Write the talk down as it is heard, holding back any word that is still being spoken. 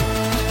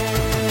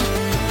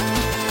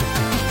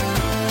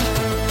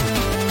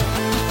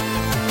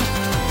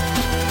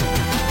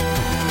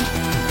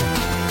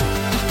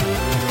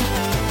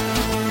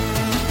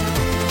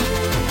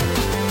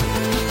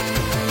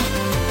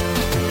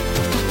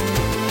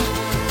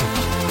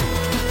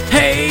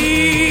Everyone,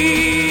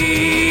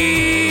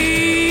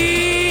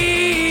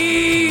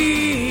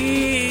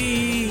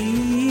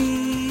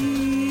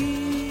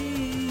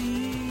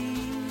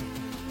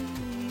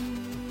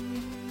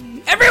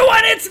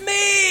 it's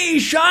me,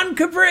 Sean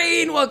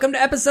Capri, and welcome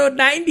to episode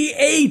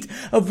 98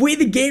 of We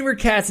the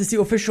Gamercast. It's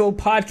the official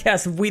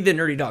podcast of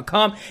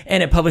WeTheNerdy.com,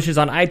 and it publishes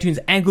on iTunes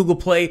and Google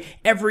Play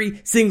every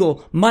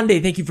single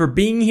Monday. Thank you for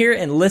being here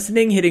and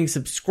listening, hitting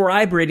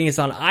subscribe, rating us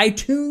on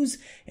iTunes,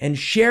 and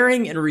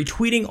sharing and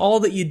retweeting all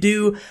that you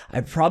do.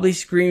 I probably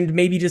screamed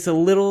maybe just a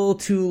little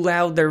too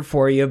loud there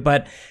for you,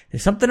 but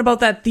there's something about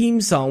that theme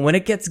song when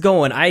it gets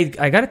going. I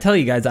gotta tell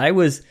you guys, I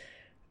was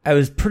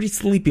pretty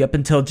sleepy up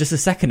until just a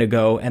second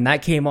ago, and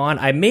that came on.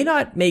 I may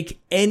not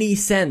make any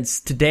sense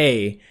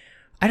today.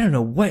 I don't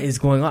know what is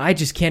going on. I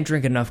just can't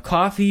drink enough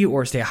coffee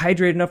or stay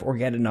hydrated enough or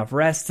get enough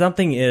rest.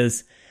 Something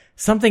is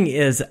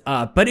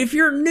up. But if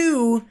you're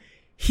new,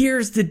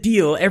 here's the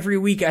deal. Every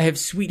week I have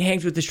Sweet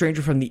Hangs with the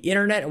Stranger from the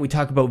internet, and we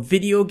talk about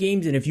video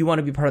games. And if you want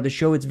to be part of the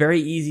show, it's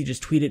very easy.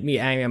 Just tweet at me.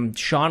 I am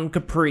Sean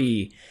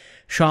Capri.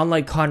 Sean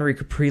like Connery,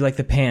 Capri like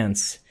the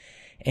pants.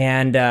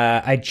 And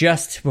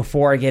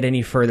before I get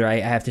any further, I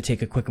have to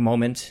take a quick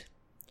moment,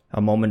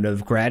 a moment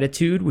of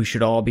gratitude. We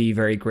should all be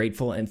very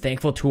grateful and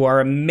thankful to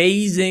our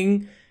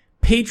amazing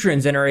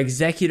patrons and our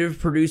executive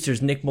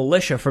producers, Nick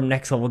Militia from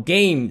Next Level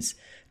Games,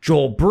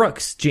 Joel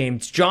Brooks,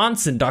 James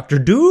Johnson, Dr.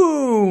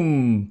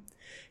 Doom,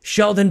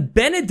 Sheldon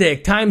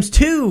Benedict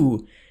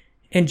 ×2,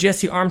 and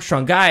Jesse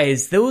Armstrong.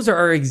 Guys, those are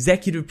our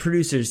executive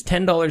producers,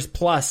 $10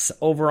 plus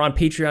over on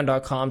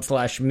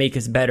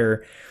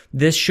patreon.com/makeusbetter.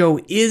 This show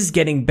is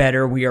getting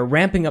better. We are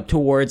ramping up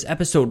towards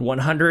episode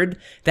 100.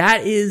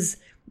 That is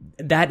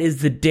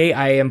the day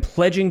I am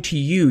pledging to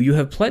you. You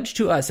have pledged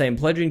to us. I am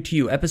pledging to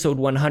you. Episode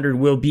 100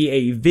 will be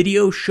a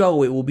video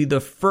show. It will be the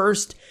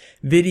first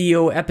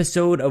video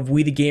episode of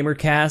We the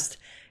Gamercast,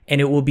 and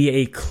it will be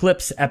a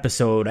clips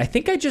episode. I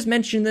think I just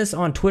mentioned this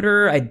on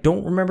Twitter. I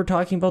don't remember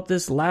talking about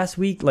this last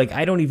week.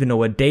 I don't even know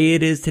what day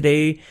it is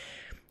today.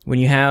 When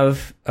you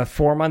have a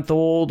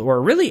 4-month-old,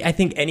 or really, I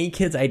think any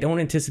kids, I don't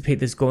anticipate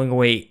this going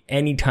away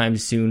anytime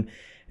soon.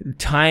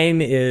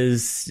 Time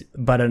is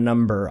but a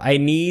number. I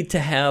need to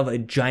have a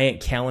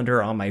giant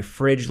calendar on my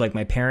fridge like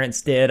my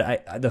parents did.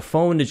 The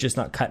phone is just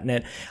not cutting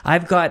it.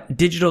 I've got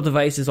digital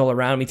devices all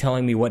around me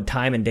telling me what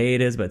time and day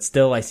it is, but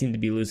still I seem to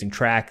be losing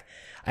track.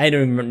 I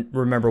don't even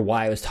remember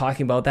why I was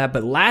talking about that,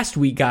 but last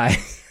week, guys,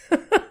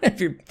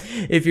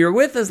 if you're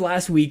with us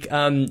last week,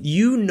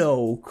 you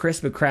know Chris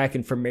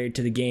McCracken from Married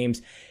to the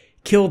Games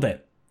killed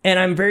it. And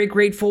I'm very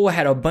grateful. I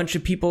had a bunch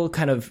of people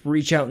kind of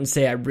reach out and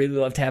say, I really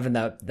loved having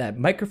that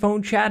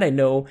microphone chat. I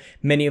know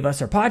many of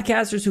us are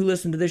podcasters who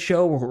listen to this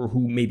show or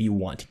who maybe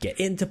want to get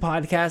into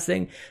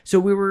podcasting. So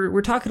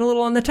we're talking a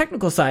little on the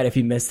technical side if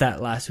you missed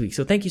that last week.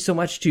 So thank you so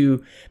much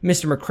to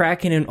Mr.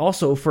 McCracken, and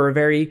also for a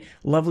very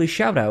lovely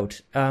shout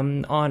out,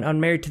 on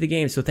Married to the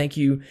Game. So thank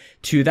you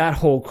to that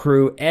whole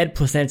crew. Ed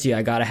Placencia,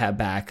 I gotta have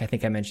back. I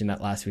think I mentioned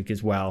that last week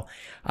as well.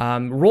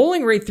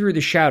 Rolling right through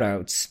the shout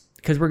outs,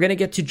 because we're going to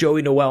get to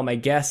Joey Noel, my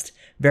guest,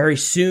 very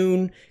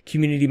soon,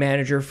 community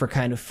manager for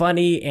Kind of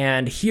Funny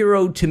and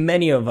hero to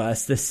many of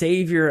us, the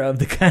savior of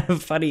the Kind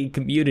of Funny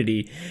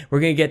community. We're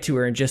going to get to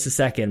her in just a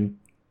second.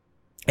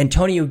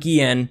 Antonio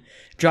Guillen,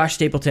 Josh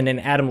Stapleton, and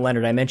Adam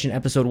Leonard. I mentioned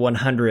episode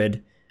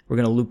 100. We're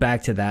going to loop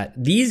back to that.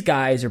 These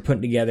guys are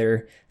putting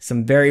together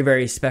some very,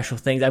 very special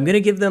things. I'm going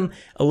to give them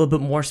a little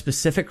bit more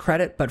specific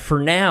credit, but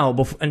for now,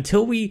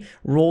 until we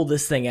roll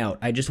this thing out,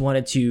 I just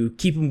wanted to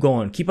keep them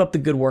going. Keep up the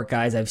good work,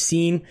 guys. I've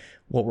seen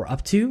what we're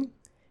up to,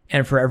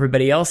 and for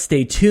everybody else,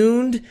 stay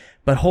tuned.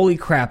 But holy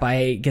crap,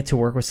 I get to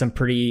work with some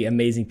pretty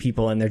amazing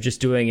people, and they're just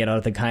doing it out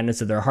of the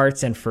kindness of their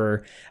hearts and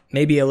for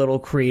maybe a little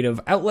creative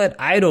outlet.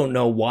 I don't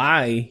know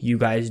why you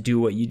guys do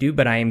what you do,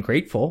 but I am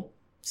grateful.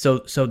 So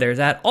there's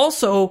that.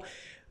 Also,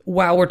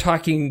 while we're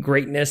talking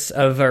greatness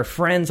of our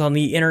friends on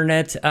the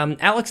internet,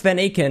 Alex Van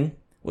Aken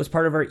was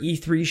part of our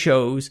E3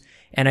 shows,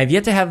 and I've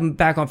yet to have him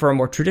back on for a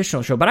more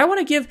traditional show. But I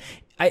want to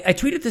I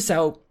tweeted this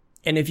out,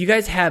 and if you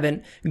guys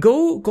haven't,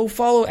 go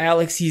follow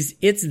Alex.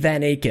 It's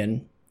Van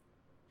Aken,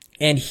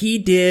 and he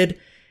did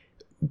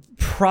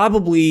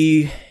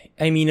probably,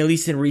 at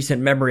least in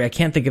recent memory, I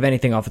can't think of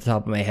anything off the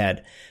top of my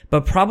head,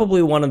 but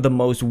probably one of the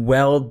most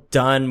well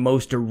done,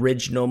 most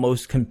original,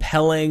 most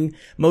compelling,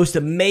 most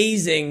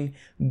amazing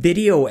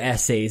video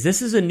essays.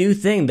 This is a new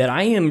thing that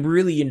I am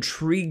really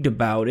intrigued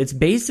about. It's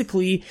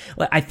basically,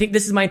 I think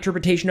this is my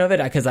interpretation of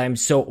it, because I'm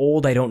so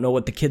old, I don't know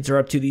what the kids are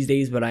up to these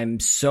days, but I'm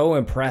so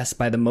impressed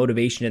by the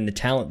motivation and the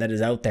talent that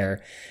is out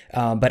there.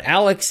 But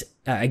Alex,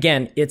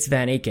 again, it's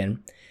Van Aken,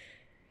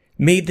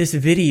 made this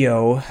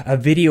video, a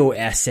video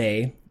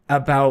essay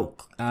about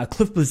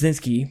Cliff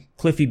Bleszinski,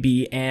 Cliffy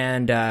B,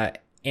 and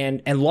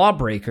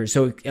Lawbreakers.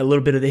 So a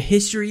little bit of the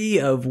history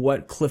of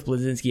what Cliff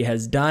Bleszinski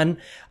has done,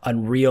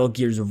 Unreal,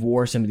 Gears of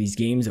War, some of these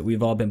games that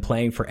we've all been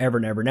playing forever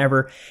and ever and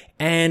ever.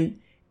 And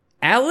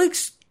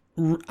Alex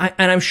and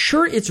I'm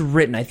sure it's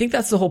written. I think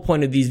that's the whole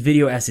point of these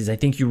video essays. I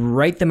think you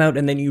write them out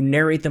and then you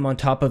narrate them on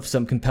top of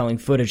some compelling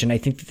footage. And I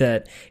think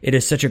that it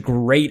is such a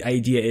great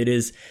idea. It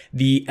is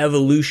the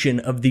evolution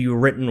of the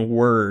written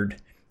word.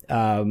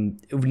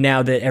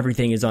 Now that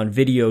everything is on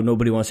video,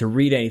 nobody wants to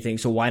read anything.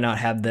 So why not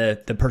have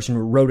the person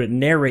who wrote it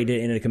narrate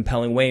it in a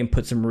compelling way and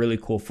put some really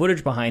cool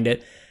footage behind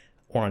it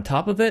or on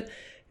top of it?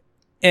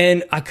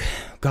 And I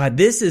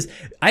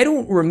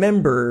don't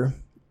remember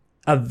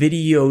a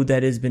video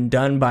that has been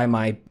done by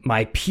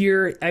my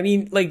peer. I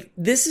mean, like,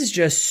 this is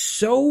just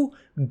so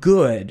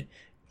good.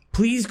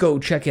 Please go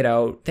check it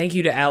out. Thank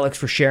you to Alex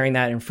for sharing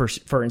that and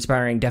for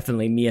inspiring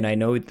definitely me. And I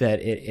know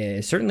that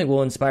it certainly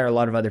will inspire a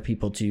lot of other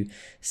people to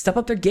step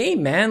up their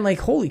game, man. Like,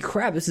 holy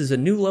crap, this is a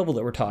new level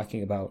that we're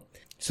talking about.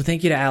 So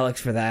thank you to Alex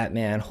for that,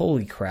 man.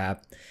 Holy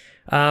crap.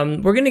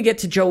 We're going to get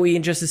to Joey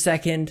in just a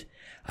second.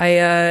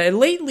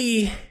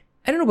 Lately,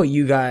 I don't know about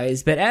you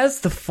guys, but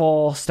as the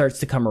fall starts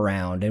to come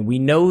around and we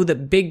know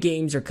that big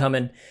games are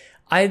coming,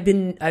 I've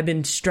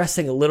been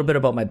stressing a little bit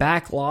about my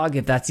backlog,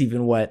 if that's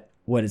even what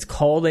it's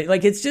called.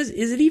 Like, it's just,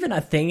 is it even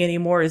a thing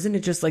anymore? Isn't it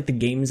just like the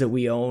games that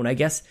we own? I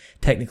guess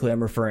technically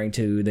I'm referring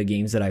to the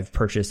games that I've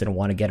purchased and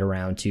want to get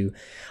around to.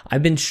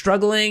 I've been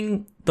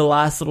struggling the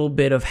last little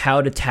bit of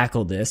how to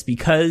tackle this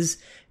because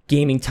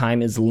gaming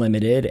time is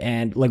limited,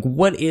 and like,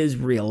 what is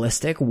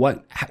realistic?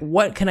 What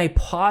can I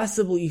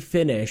possibly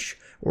finish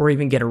or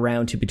even get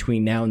around to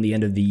between now and the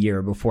end of the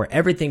year before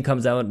everything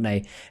comes out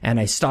and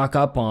I stock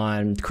up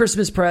on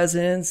Christmas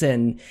presents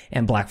and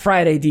Black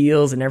Friday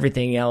deals and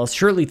everything else?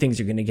 Surely things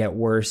are going to get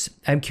worse.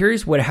 I'm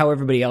curious how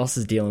everybody else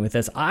is dealing with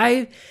this.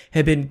 I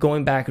have been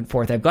going back and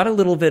forth. I've got a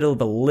little bit of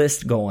a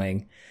list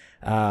going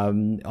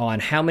on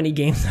how many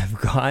games I've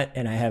got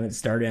and I haven't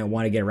started and I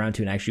want to get around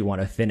to and actually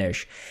want to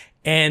finish.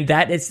 And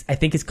that is, I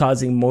think, is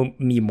causing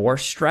me more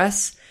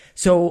stress.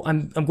 So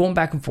I'm going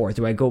back and forth.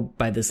 Do I go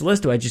by this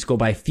list? Do I just go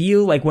by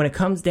feel? Like, when it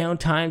comes down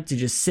time to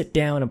just sit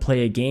down and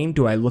play a game,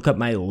 do I look up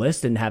my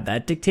list and have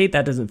that dictate?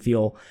 That doesn't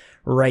feel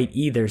right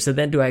either. So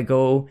then do I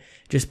go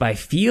just by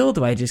feel?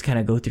 Do I just kind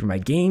of go through my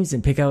games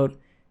and pick out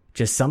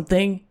just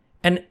something?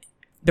 And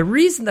the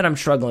reason that I'm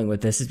struggling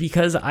with this is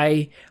because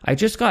I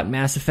just got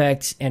Mass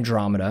Effect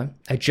Andromeda.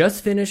 I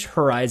just finished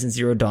Horizon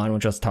Zero Dawn,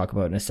 which I'll talk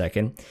about in a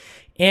second.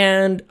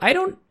 And I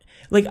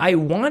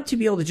want to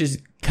be able to just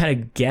kind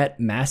of get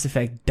Mass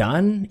Effect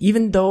done,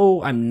 even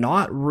though I'm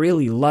not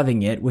really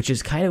loving it, which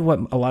is kind of what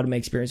a lot of my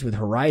experience with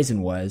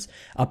Horizon was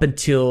up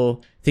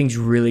until things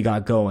really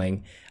got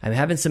going. I'm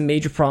having some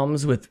major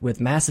problems with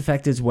Mass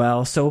Effect as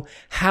well. So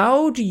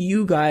how do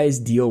you guys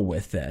deal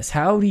with this?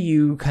 How do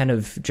you kind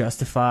of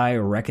justify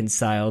or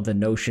reconcile the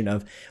notion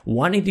of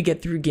wanting to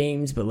get through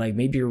games, but like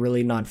maybe you're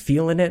really not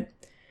feeling it?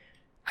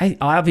 I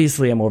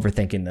obviously am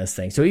overthinking this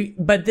thing.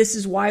 But this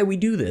is why we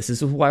do this.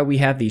 This is why we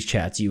have these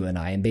chats, you and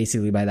I. And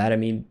basically by that, I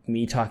mean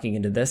me talking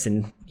into this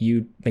and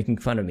you making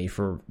fun of me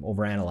for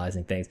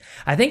overanalyzing things.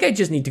 I think I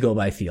just need to go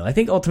by feel. I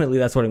think ultimately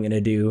that's what I'm going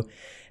to do.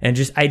 And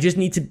I just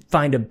need to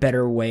find a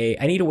better way.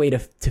 I need a way to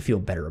feel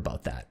better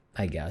about that,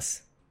 I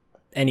guess.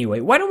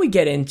 Anyway, why don't we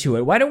get into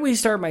it? Why don't we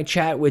start my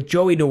chat with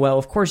Joey Noel?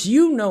 Of course,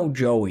 you know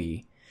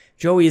Joey.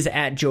 Joey is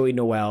at Joey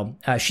Noel.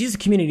 She's a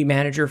community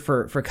manager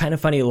for Kinda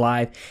Funny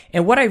Live.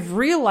 And what I've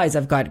realized,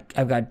 I've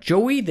got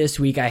Joey this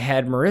week. I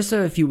had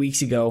Marissa a few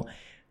weeks ago.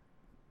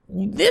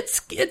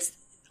 It's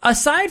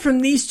aside from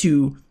these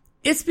two,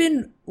 it's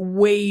been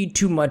way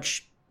too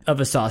much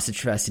of a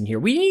sausage fest in here.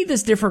 We need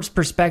this different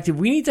perspective.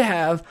 We need to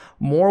have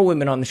more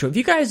women on the show. If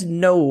you guys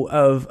know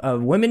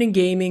of women in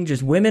gaming,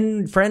 just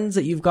women friends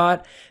that you've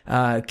got,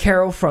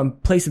 Carol from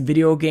Play Some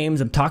Video Games,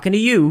 I'm talking to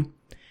you.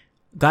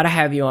 Gotta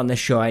have you on this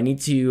show. I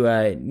need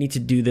to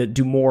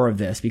do more of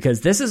this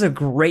because this is a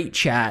great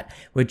chat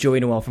with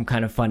Joey Noel from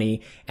Kinda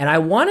Funny. And I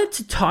wanted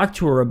to talk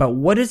to her about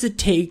what does it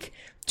take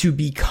to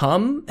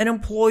become an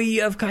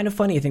employee of Kinda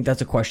Funny. I think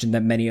that's a question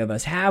that many of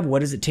us have. What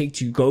does it take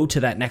to go to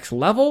that next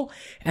level?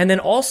 And then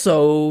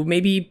also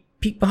maybe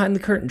peek behind the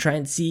curtain, try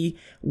and see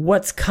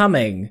what's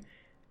coming.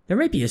 There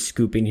might be a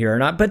scoop in here or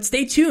not, but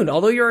stay tuned.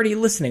 Although you're already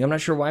listening, I'm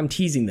not sure why I'm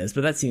teasing this,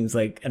 but that seems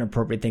like an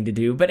appropriate thing to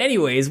do. But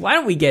anyways, why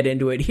don't we get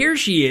into it? Here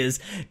she is,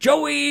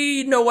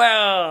 Joey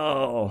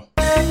Noel.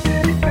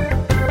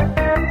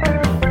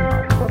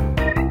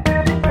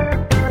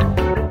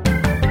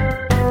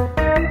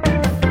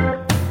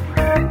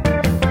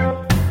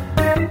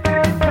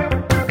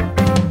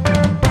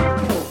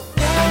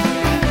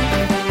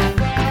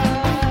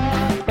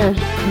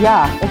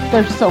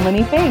 There's so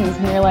many things,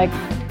 and you're like,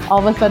 all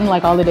of a sudden,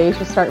 like, all the days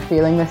just start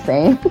feeling the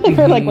same.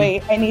 You're like,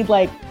 wait, I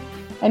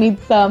need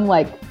some,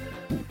 like,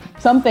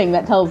 something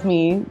that tells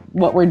me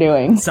what we're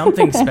doing.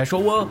 Something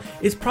special. Well,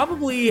 it's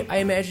probably, I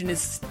imagine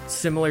it's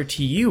similar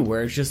to you,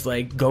 where it's just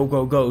like, go,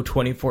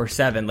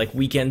 24/7. Like,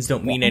 weekends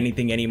don't mean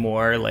anything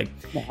anymore. Like,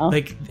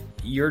 like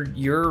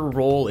your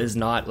role is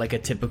not like a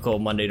typical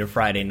Monday to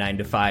Friday, 9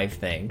 to 5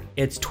 thing.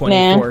 It's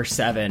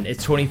 24/7.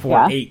 It's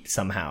 24/8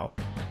 somehow.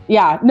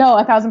 Yeah, no,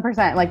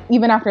 1,000%. Like,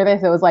 even after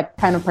this, it was like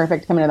kind of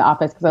perfect coming to the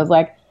office because I was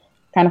like,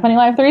 Kinda Funny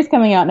Live 3 is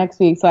coming out next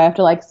week, so I have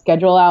to like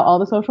schedule out all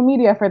the social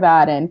media for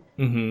that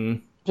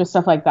and just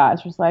stuff like that.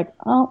 It's just like,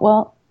 oh,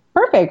 well,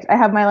 perfect. I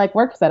have my like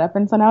work set up,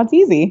 and so now it's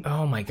easy.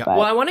 Oh my God. But,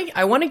 well,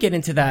 I want to get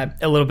into that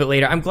a little bit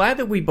later. I'm glad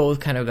that we both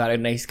kind of got a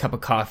nice cup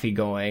of coffee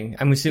going.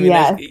 I'm assuming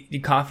that's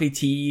coffee,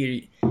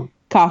 tea.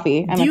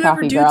 Coffee. I'm do you a coffee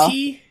ever do girl.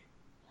 tea?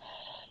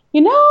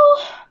 You know,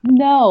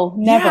 no,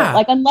 never. Yeah.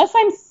 Like unless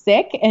I'm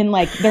sick and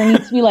like there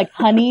needs to be like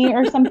honey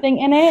or something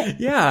in it.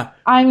 Yeah.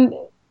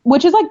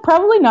 Which is like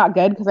probably not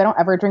good because I don't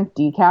ever drink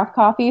decaf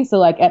coffee. So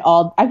like at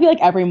all, I feel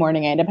like every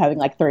morning I end up having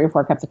like 3 or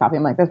 4 cups of coffee.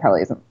 I'm like, this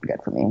probably isn't good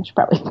for me. I should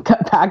probably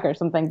cut back or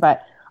something.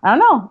 But I don't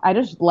know. I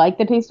just like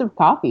the taste of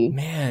coffee.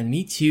 Man,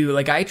 me too.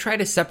 Like I try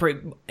to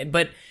separate,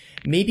 but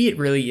maybe it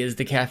really is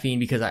the caffeine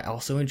because I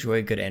also enjoy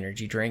a good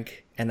energy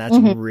drink. And that's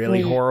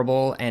really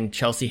horrible. And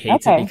Chelsea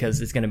hates it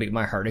because it's going to make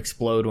my heart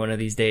explode one of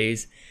these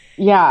days.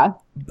 Yeah.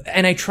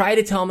 And I try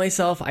to tell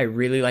myself I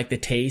really like the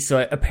taste.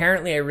 So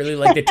apparently I really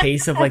like the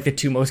taste of like the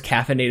 2 most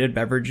caffeinated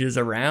beverages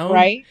around.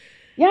 Right?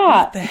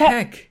 Yeah. What the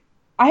heck?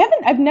 I've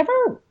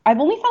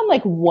only found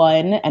like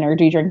one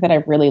energy drink that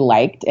I've really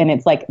liked, and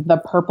it's like the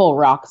Purple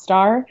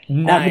Rockstar,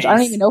 Nice. which I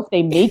don't even know if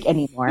they make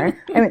anymore.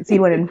 I haven't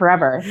seen one in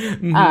forever.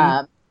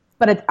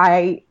 But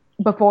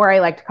before I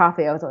liked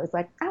coffee, I was always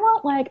like, I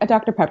want like a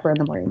Dr. Pepper in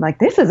the morning. Like,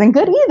 this isn't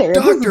good either.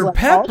 Dr.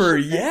 Pepper,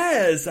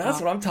 yes. That's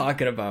what I'm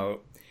talking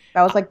about.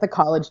 That was like the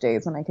college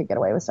days when I could get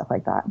away with stuff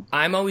like that.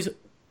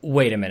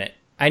 Wait a minute.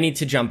 I need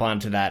to jump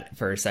onto that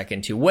for a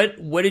second too.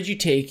 What did you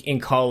take in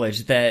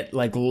college that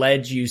like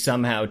led you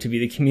somehow to be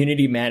the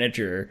community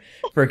manager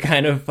for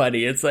Kind of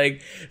Funny? It's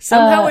like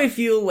somehow I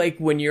feel like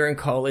when you're in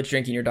college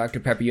drinking your Dr.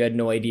 Pepper, you had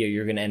no idea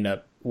you're going to end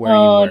up where you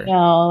were.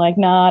 No, like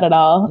not at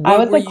all. I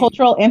was a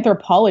cultural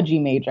anthropology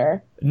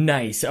major.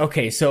 Nice.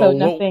 Okay, so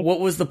what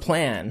was the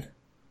plan?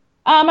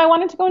 I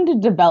wanted to go into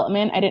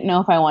development. I didn't know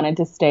if I wanted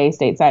to stay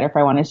stateside or if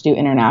I wanted to do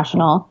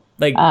international.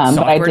 Like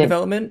software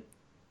development?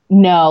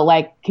 No,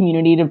 like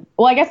community.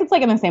 Well, I guess it's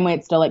like in the same way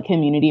it's still like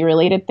community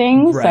related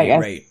things. Right, so I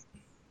guess right.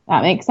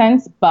 that makes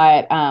sense.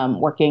 But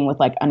working with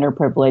like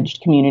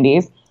underprivileged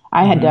communities,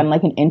 I had done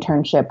like an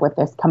internship with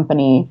this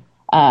company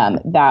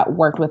that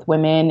worked with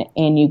women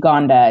in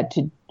Uganda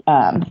to.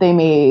 They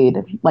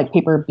made like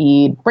paper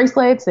bead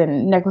bracelets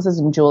and necklaces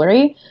and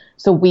jewelry.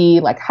 So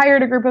we like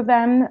hired a group of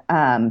them.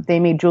 They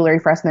made jewelry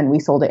for us and then we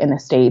sold it in the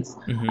States.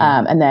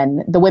 And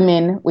then the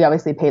women, we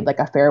obviously paid like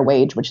a fair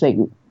wage, which it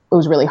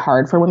was really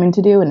hard for women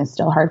to do and it's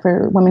still hard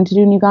for women to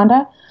do in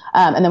Uganda.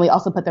 And then we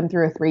also put them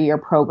through a 3-year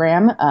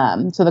program.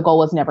 So the goal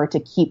was never to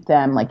keep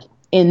them like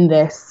in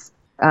this,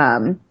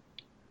 in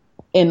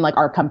like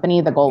our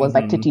company. The goal was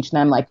like to teach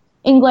them like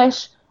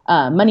English,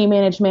 money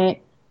management,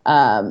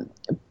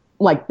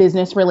 like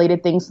business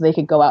related things so they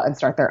could go out and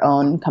start their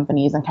own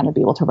companies and kind of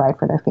be able to provide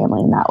for their family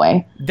in that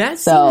way. That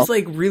seems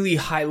like really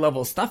high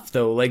level stuff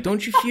though. Like,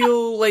 don't you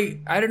feel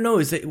like, I don't know,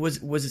 was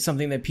it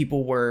something that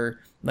people were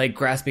like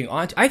grasping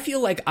onto? I feel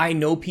like I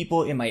know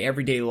people in my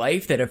everyday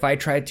life that if I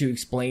tried to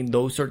explain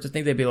those sorts of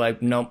things, they'd be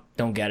like, nope,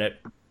 don't get it.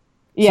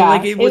 Yeah.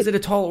 So like, was it a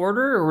tall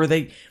order or were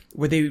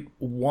they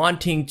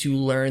wanting to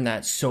learn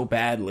that so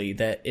badly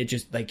that it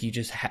just like,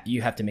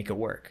 you have to make it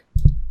work?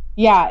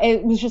 Yeah,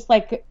 it was just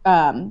like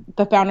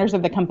the founders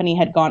of the company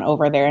had gone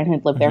over there and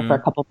had lived there for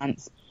a couple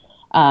months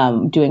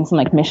doing some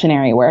like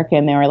missionary work.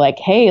 And they were like,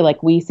 hey,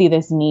 like we see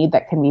this need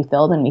that can be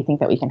filled and we think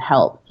that we can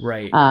help.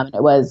 Right.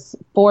 It was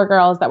 4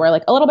 girls that were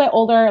like a little bit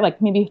older, like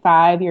maybe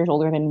 5 years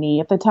older than me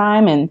at the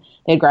time. And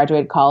they had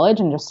graduated college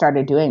and just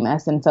started doing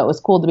this. And so it was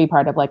cool to be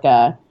part of like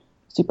a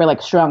super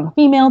like strong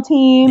female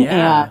team.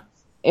 Yeah.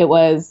 And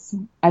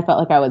I felt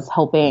like I was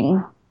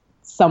helping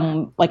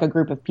a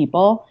group of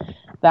people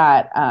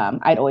that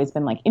I'd always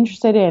been like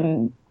interested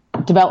in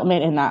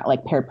development and that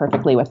like paired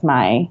perfectly with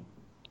my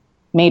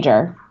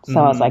major. So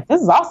I was like,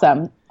 this is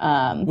awesome.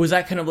 Was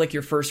that kind of like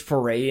your first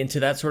foray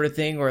into that sort of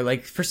thing? Or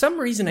like, for some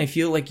reason, I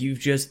feel like you've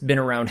just been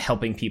around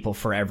helping people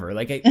forever.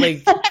 Like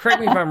correct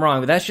me if I'm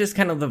wrong, but that's just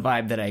kind of the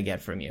vibe that I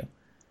get from you.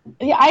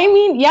 Yeah, I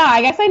mean, yeah,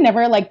 I guess I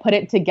never like put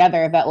it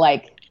together that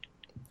like.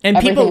 And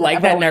people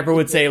like that never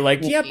would say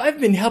like, yep, I've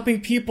been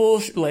helping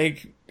people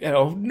like, you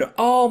know,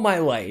 all my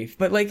life.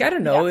 But like, I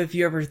don't know if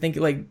you ever think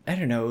like, I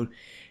don't know.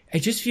 I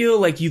just feel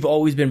like you've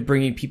always been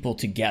bringing people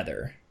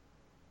together.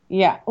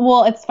 Yeah.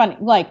 Well, it's funny.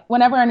 Like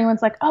whenever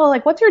anyone's like, oh,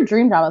 like what's your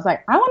dream job? I was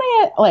like, I want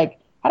to get like,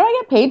 how do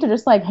I get paid to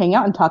just like hang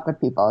out and talk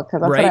with people?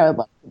 Because that's what I would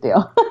love to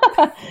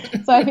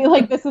do. So I feel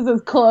like this is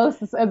as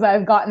close as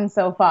I've gotten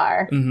so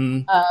far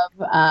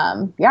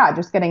of,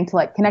 just getting to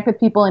like connect with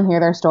people and hear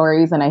their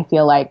stories. And I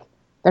feel like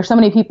there's so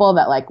many people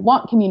that like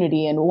want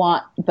community and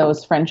want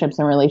those friendships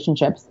and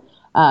relationships.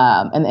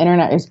 And the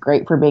internet is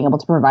great for being able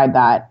to provide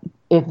that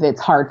if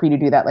it's hard for you to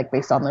do that, like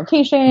based on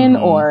location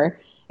or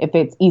if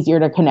it's easier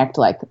to connect,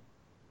 like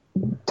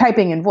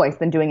typing in voice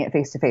than doing it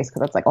face to face. Cause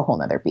that's like a whole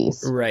nother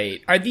beast.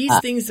 Right. Are these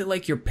things that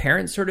like your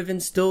parents sort of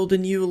instilled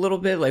in you a little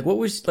bit? Like what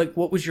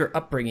was your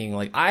upbringing?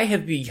 Like I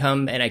have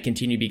become, and I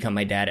continue to become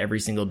my dad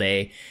every single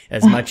day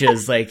as much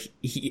as like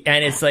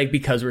and it's like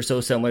because we're so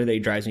similar that he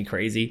drives me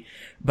crazy,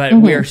 but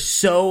we're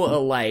so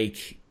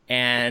alike.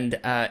 And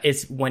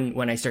it's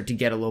when I start to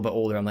get a little bit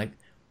older, I'm like,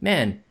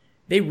 man,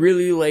 they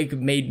really like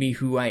made me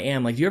who I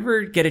am. Like, do you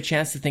ever get a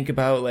chance to think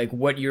about like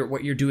what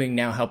you're doing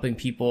now, helping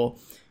people,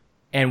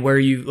 and where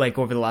you like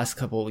over the last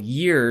couple of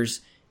years,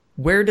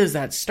 where does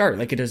that start?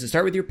 Like, does it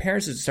start with your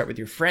parents? Does it start with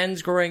your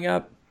friends growing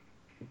up?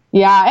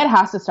 Yeah, it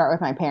has to start with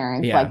my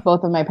parents. Yeah. Like,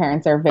 both of my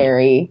parents are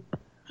very,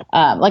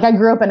 like, I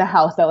grew up in a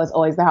house that was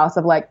always the house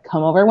of, like,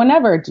 come over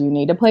whenever. Do you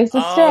need a place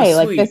to stay? Sweet.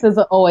 Like, this is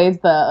always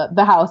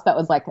the house that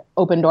was, like,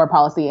 open door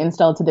policy, and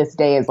still to this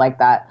day is like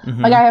that.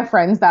 Like, I have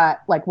friends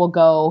that, like, will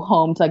go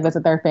home to, like,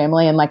 visit their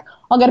family, and, like,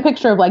 I'll get a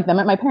picture of, like, them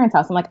at my parents'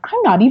 house. I'm like,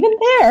 I'm not even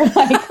there.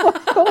 Like,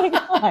 what's going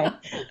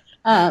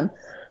on?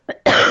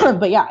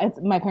 But yeah,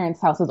 my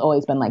parents' house has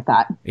always been like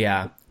that.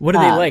 Yeah. What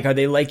are they like? Are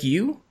they like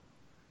you?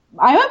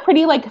 I'm a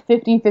pretty like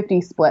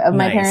 50-50 split of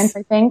my Nice. parents,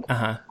 I think.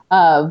 Uh-huh.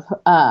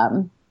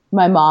 Of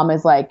my mom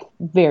is like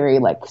very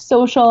like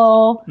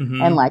social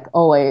and like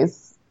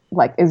always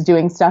like is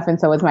doing stuff, and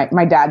so is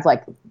my dad's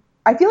like,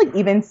 I feel like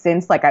even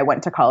since like I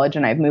went to college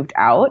and I've moved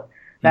out,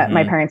 that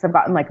my parents have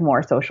gotten like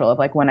more social of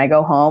like when I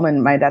go home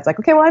and my dad's like,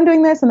 okay, well I'm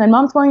doing this, and then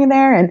mom's going in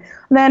there, and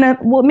then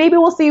well maybe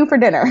we'll see you for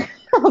dinner.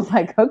 I was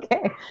like,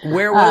 okay.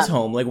 Where was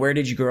home? Like, where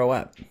did you grow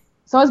up?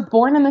 So I was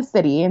born in the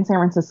city in San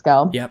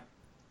Francisco. Yep.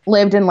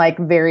 Lived in like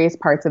various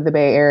parts of the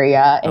Bay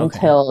Area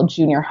until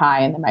junior high,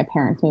 and then my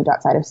parents moved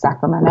outside of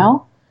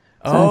Sacramento.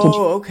 So I went to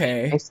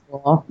okay. high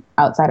school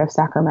outside of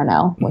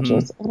Sacramento, which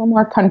is a little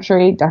more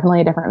country,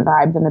 definitely a different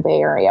vibe than the Bay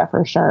Area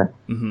for sure.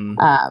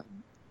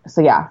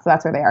 So yeah, so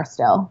that's where they are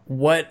still.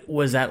 What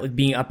was that like,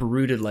 being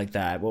uprooted like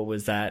that? What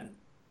was that?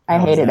 I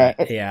hated it.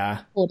 It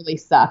Yeah. totally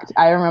sucked.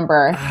 I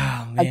remember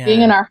like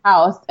being in our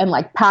house and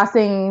like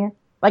passing.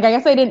 Like, I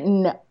guess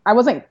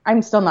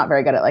I'm still not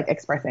very good at, like,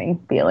 expressing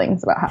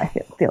feelings about how I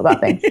feel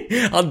about things.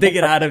 I'll dig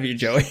it out of you,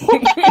 Joey.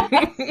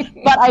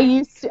 But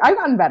I've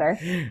gotten better.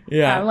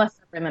 Yeah. I'm less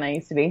stubborn than I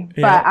used to be.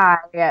 Yeah.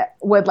 But I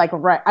would, like,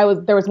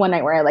 there was one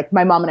night where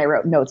my mom and I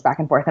wrote notes back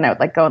and forth, and I would,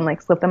 like, go and,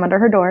 like, slip them under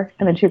her door,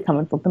 and then she would come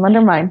and slip them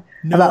under mine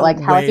about, like,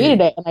 how I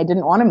hated it, and I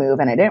didn't want to move,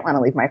 and I didn't want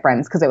to leave my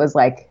friends, because it was,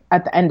 like,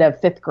 at the end of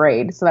 5th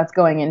grade, so that's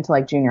going into,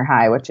 like, junior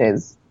high, which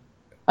is,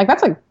 like,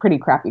 that's a pretty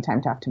crappy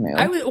time to have to move.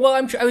 I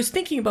was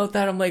thinking about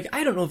that. I'm like,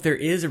 I don't know if there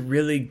is a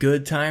really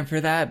good time for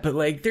that, but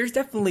like, there's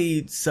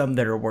definitely some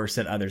that are worse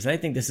than others. And I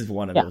think this is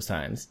one of those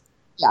times.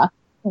 Yeah.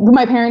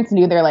 My parents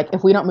knew, they're like,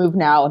 if we don't move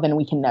now, then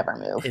we can never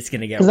move. It's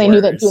going to get worse. Because they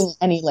knew that doing it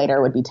any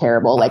later would be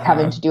terrible. Like,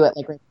 having to do it,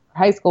 like,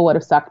 high school would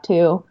have sucked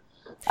too.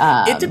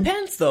 It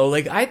depends though.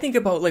 Like, I think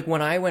about like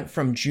when I went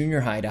from junior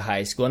high to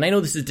high school, and I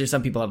know there's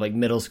some people have like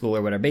middle school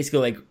or whatever.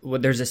 Basically,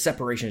 like, there's a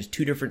separation. There's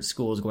 2 different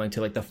schools going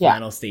to like the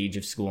final stage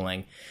of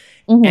schooling.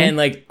 And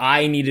like,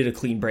 I needed a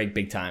clean break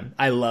big time.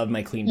 I love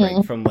my clean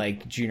break from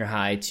like junior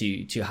high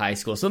to high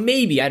school. So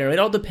maybe, I don't know, it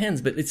all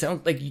depends, but it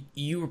sounds like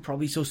you were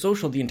probably so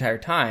social the entire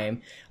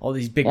time, all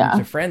these big groups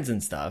of friends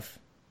and stuff.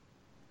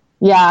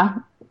 Yeah.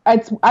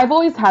 I've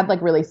always had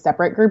like really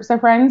separate groups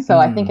of friends. So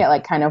I think it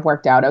like kind of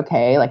worked out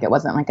okay. Like, it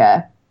wasn't like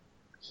a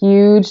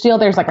huge deal.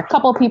 There's like a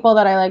couple people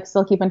that I like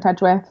still keep in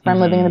touch with from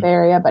living in the Bay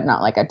Area, but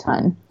not like a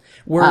ton.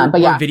 Were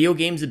video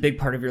games a big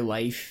part of your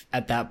life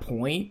at that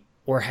point?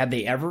 Or have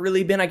they ever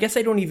really been? I guess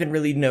I don't even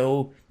really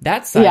know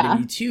that side of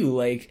you too.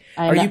 Like,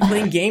 are you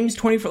playing games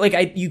 24?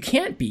 Like, you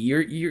can't be.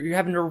 You're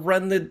having to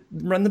run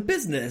the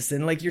business,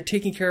 and like, you're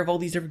taking care of all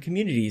these different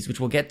communities, which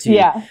we'll get to.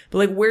 Yeah. But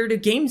like, where do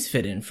games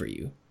fit in for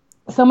you?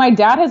 So my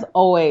dad has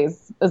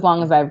always, as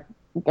long as I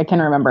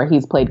can remember,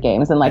 he's played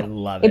games, and like, I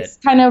love it's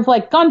kind of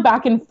like gone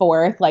back and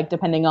forth, like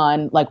depending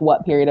on like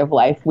what period of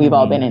life we've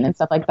all been in and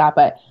stuff like that.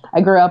 But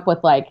I grew up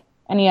with like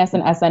NES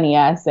and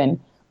SNES and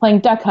playing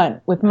Duck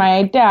Hunt with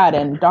my dad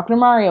and Dr.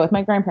 Mario with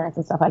my grandparents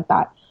and stuff like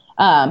that.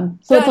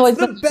 So it's always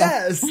the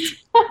best.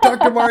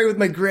 Dr. Mario with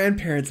my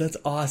grandparents. That's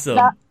awesome.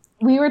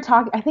 We were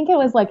talking, I think it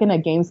was like in a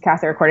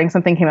Gamescast recording,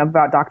 something came up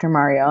about Dr.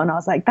 Mario, and I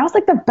was like, that was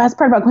like the best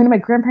part about going to my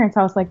grandparents'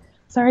 house. Like,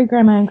 sorry,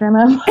 Grandma and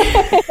Grandma.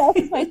 That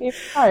was my favorite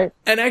part.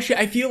 And actually,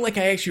 I feel like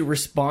I actually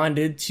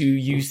responded to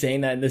you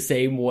saying that in the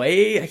same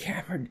way. I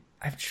can't remember.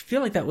 I feel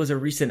like that was a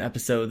recent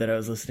episode that I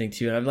was listening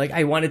to, and I'm like,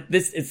 I wanted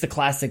this. It's the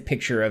classic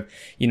picture of,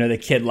 the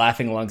kid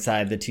laughing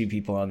alongside the 2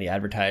 people on the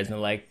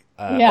advertisement, like,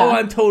 oh,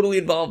 I'm totally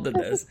involved in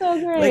this. Is so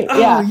great. Like,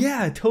 oh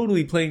yeah,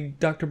 totally playing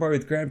Dr. Mario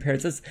with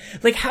grandparents. That's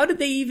like, how did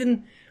they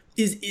even?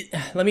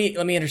 Let me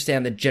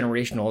understand the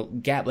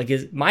generational gap. Like,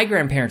 my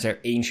grandparents are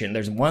ancient.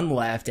 There's one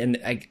left, and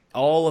like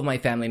all of my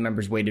family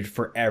members waited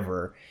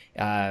forever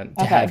to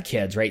have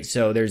kids, right?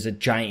 So there's a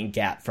giant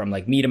gap from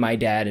like me to my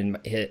dad and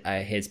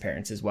his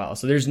parents as well.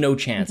 So there's no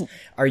chance.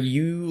 Are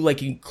you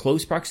like in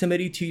close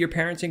proximity to your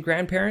parents and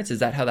grandparents? Is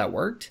that how that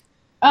worked?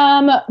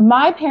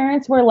 My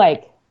parents were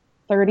like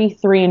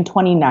 33 and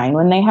 29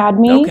 when they had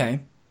me. Okay.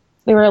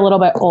 They were a little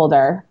bit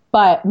older,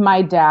 but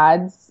my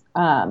dad's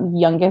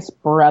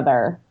youngest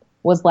brother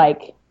was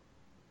like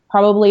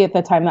probably at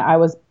the time that I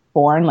was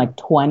born, like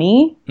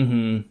 20.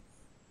 Mm-hmm.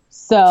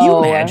 So can you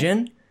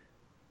imagine?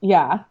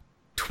 Yeah.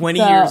 20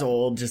 years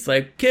old, just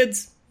like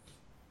kids.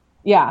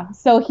 Yeah.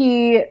 So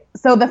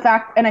the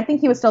fact, and I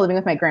think he was still living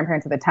with my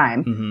grandparents at the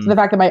time. Mm-hmm. So the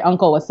fact that my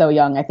uncle was so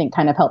young, I think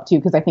kind of helped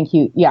too. Cause I think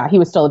he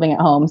was still living at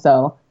home.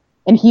 So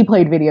and he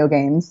played video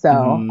games.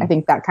 So I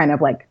think that kind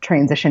of like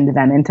transitioned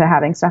then into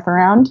having stuff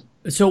around.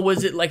 So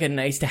was it like a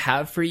nice to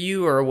have for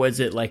you, or was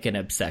it like an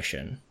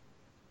obsession?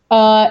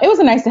 It was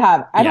a nice to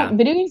have.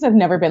 Video games have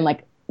never been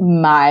like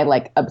my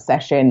like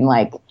obsession,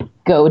 like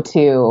go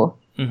to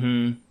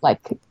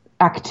like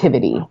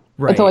activity.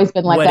 Right. It's always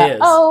been like what that.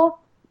 Is?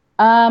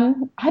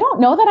 I don't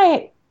know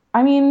that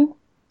I mean,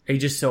 are you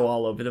just so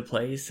all over the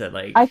place that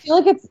like, I feel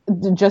like it's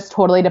just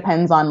totally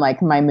depends on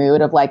like my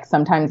mood of like,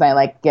 sometimes I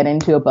like get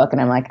into a book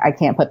and I'm like, I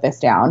can't put this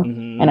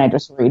down. And I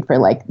just read for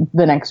like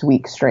the next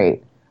week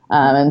straight.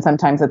 And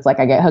sometimes it's like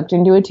I get hooked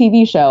into a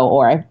TV show,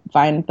 or I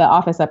find the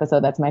Office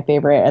episode that's my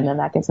favorite, and then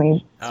that gets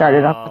me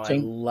started on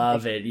watching. I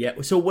love it.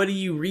 Yeah. So what are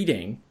you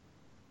reading?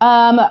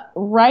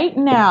 Right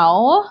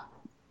now,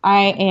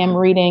 I am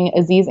reading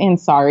Aziz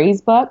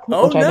Ansari's book, which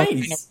I've been trying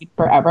to read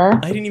forever.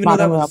 I didn't even know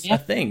that was a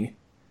thing.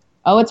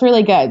 Oh, it's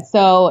really good.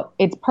 So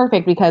it's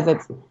perfect because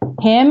it's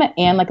him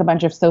and like a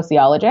bunch of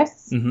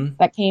sociologists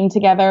that came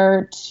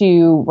together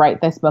to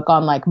write this book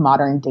on like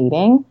modern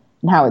dating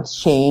and how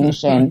it's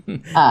changed. And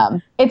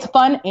it's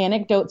fun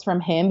anecdotes from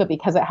him, but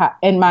because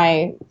in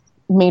my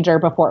major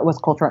before it was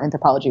cultural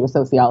anthropology with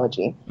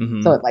sociology.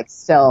 So it like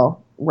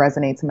still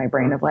resonates in my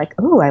brain of like,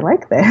 oh, I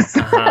like this.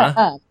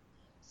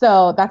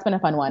 So that's been a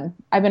fun one.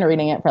 I've been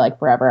reading it for like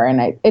forever,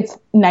 and it's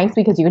nice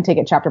because you can take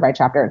it chapter by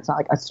chapter. It's not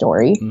like a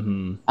story.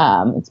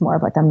 It's more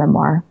of like a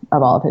memoir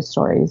of all of his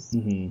stories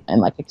and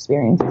like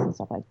experiences and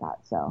stuff like that.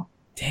 So.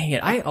 Dang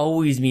it. I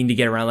always mean to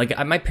get around.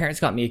 Like, my parents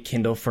got me a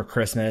Kindle for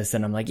Christmas,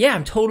 and I'm like, yeah,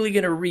 I'm totally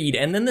going to read.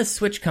 And then the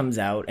Switch comes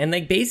out, and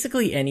like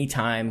basically any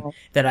time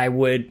that I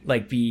would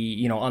like be,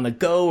 you know, on the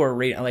go or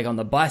like on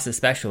the bus,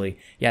 especially.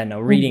 Yeah,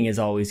 no, reading is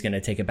always going to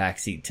take a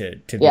backseat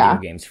to video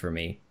games for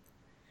me.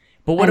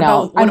 But what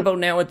about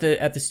now at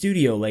the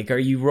studio? Like, are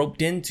you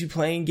roped into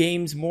playing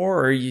games more,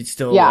 or are you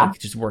still like,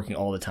 just working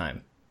all the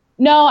time?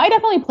 No, I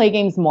definitely play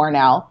games more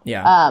now.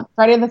 Yeah.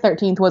 Friday the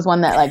 13th was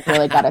one that like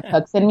really got its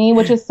hooks in me,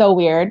 which is so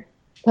weird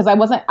because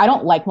I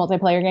don't like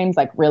multiplayer games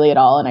like really at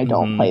all, and I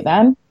don't play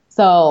them.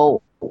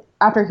 So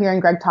after hearing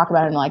Greg talk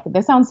about it, I'm like,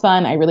 this sounds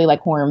fun. I really like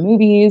horror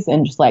movies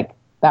and just like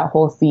that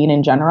whole scene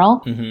in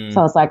general. So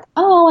I was like,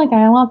 oh, like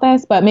I want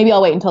this, but maybe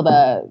I'll wait until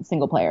the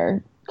single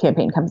player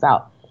campaign comes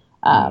out.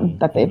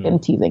 That they've been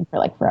teasing for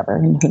like forever,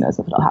 and who knows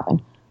if it'll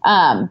happen.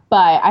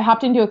 But I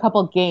hopped into a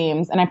couple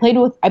games, and I played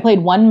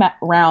one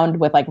round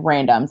with like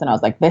randoms, and I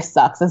was like, this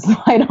sucks. This is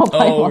why I don't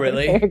play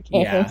multiplayer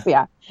games.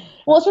 Yeah.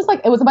 Well, it's just like,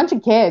 it was a bunch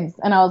of kids,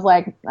 and I was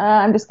like,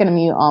 I'm just going to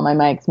mute all my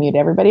mics, mute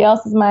everybody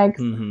else's mics,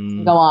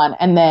 go on.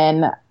 And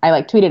then I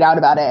like tweeted out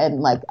about it,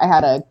 and like I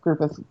had a crew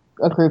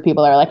of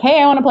people that were like,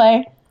 hey, I want to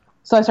play.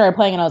 So I started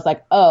playing, and I was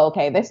like, oh,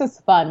 okay, this is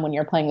fun when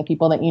you're playing with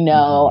people that you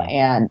know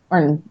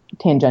or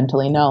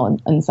tangentially know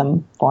in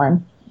some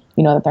form.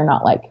 You know that they're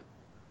not like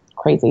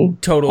crazy.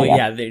 Totally,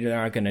 yeah. They're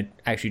not going to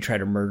actually try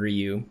to murder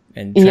you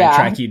and try to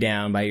track you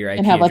down by your IP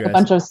and have like address. A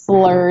bunch of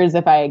slurs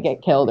if I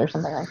get killed or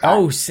something like that.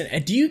 Oh,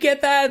 do you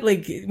get that?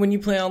 Like when you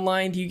play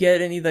online, do you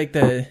get any like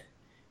the...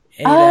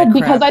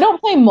 because I don't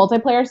play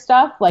multiplayer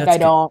stuff. Like I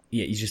don't.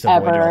 Yeah, you just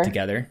avoid it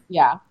altogether.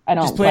 Yeah, I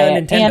don't just play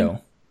on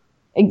Nintendo.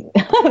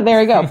 There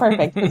we go.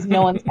 Perfect. Because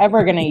no one's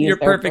ever going to use. You're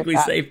perfectly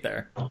safe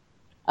there.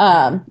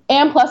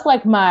 And plus,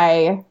 like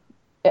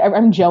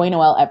I'm Joey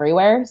Noelle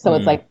everywhere, so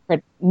it's like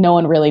no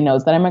one really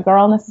knows that I'm a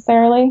girl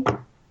necessarily.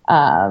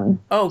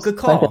 Good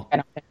call.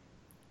 I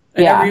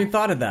never even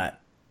thought of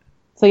that.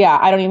 So yeah,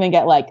 I don't even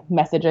get like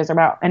messages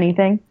about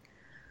anything,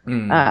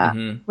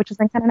 which has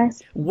been kind of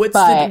nice.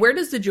 Where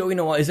does the Joey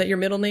Noelle? Is that your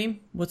middle name?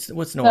 What's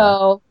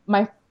Noelle? So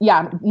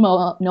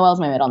Noelle's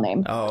my middle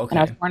name. Oh, okay. And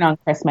I was born on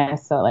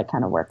Christmas, so it like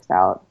kind of works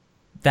out.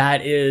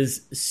 That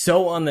is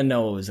so on the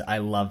nose. I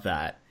love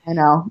that. I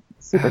know.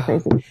 Super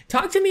crazy.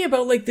 Talk to me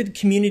about like the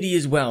community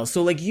as well.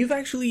 So like you've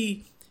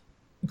actually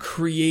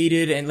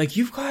created and like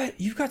you've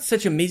got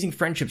such amazing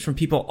friendships from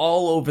people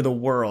all over the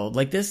world.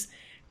 Like this,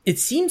 it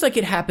seems like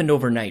it happened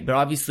overnight, but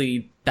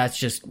obviously that's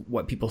just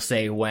what people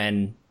say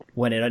when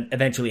it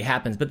eventually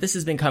happens. But this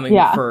has been coming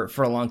for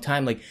a long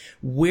time. Like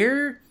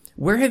where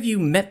have you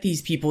met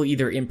these people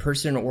either in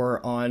person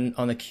or on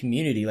the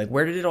community? Like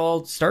where did it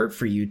all start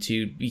for you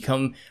to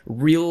become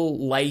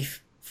real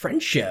life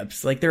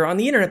friendships? Like they're on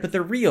the internet, but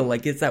they're real.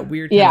 Like it's that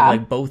weird kind of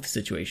like both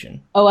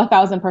situation. Oh,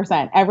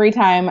 1,000%. Every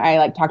time I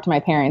like talk to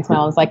my parents, my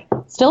mom's like,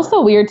 still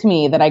so weird to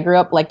me that I grew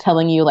up like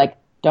telling you like,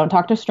 don't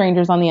talk to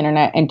strangers on the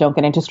internet and don't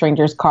get into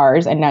strangers'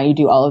 cars. And now you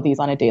do all of these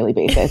on a daily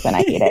basis. And I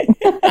hate it.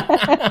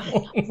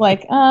 It's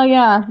like, oh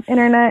yeah,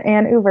 internet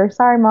and Uber.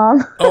 Sorry,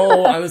 Mom.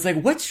 Oh, I was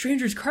like, what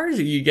strangers' cars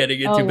are you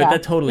getting into? But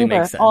that totally Uber,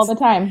 makes sense. All the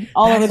time.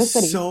 All over the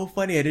city. So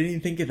funny. I didn't even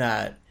think of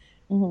that.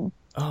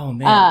 Oh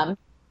man.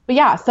 But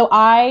yeah, so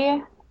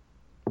I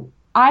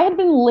had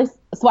been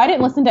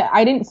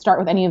I didn't start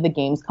with any of the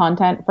games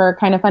content for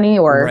Kind of Funny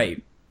or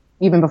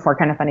even before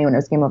Kind of Funny when it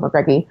was Game Over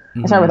Greggy.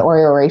 I started with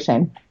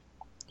Oreo-ration.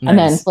 Nice. And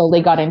then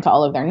slowly got into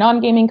all of their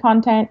non-gaming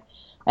content.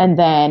 And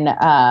then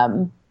I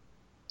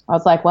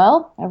was like,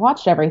 well, I've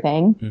watched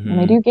everything and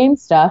they do game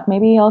stuff.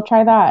 Maybe I'll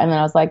try that. And then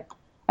I was like,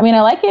 I mean,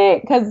 I like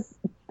it because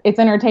it's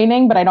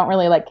entertaining, but I don't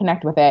really like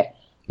connect with it.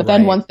 But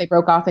then once they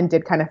broke off and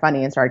did Kind of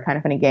Funny and started Kind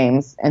of Funny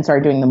Games and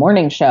started doing the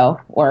morning show,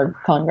 or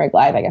Colin Gregg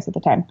Live, I guess at the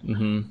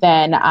time,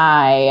 then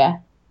I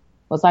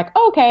was like,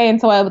 oh, okay.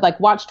 And so I would like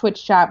watch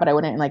Twitch chat, but I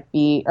wouldn't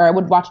I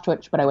would watch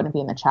Twitch, but I wouldn't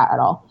be in the chat at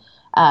all.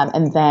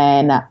 And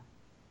then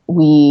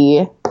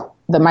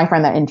my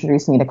friend that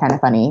introduced me to Kind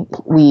of Funny,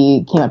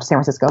 we came up to San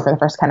Francisco for the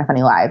first Kind of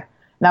Funny Live.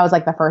 And that was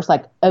like the first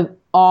like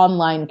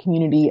online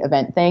community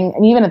event thing.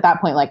 And even at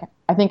that point, like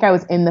I think I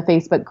was in the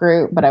Facebook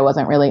group, but I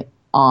wasn't really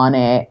on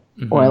it,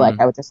 or like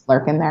I would just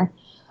lurk in there.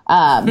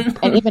 And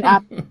even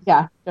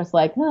just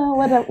like, oh,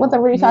 what's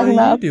everybody talking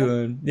about? What are you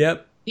doing?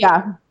 Yep.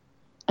 Yeah.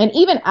 And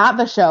even at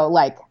the show,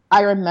 like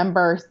I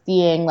remember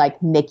seeing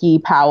like Nikki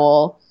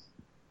Powell.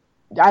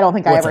 I don't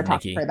think I ever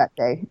talked to her that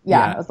day.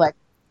 Yeah. I was like,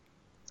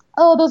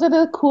 oh, those are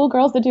the cool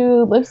girls that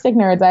do Lipstick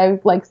Nerds.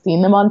 I've like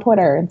seen them on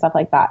Twitter and stuff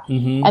like that.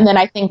 And then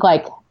I think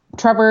like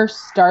Trevor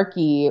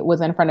Starkey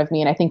was in front of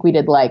me, and I think we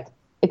did like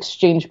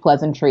exchange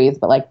pleasantries,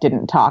 but like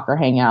didn't talk or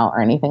hang out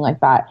or anything like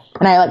that.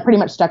 And I like pretty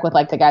much stuck with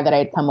like the guy that I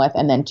had come with,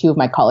 and then two of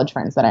my college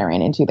friends that I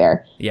ran into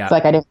there. Yeah. So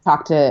like I didn't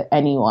talk to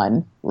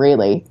anyone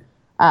really.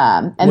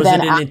 And was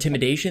then it an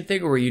intimidation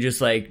thing, or were you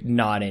just like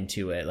not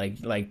into it?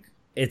 Like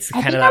it's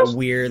kind of that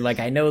weird, like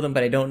I know them,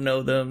 but I don't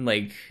know them.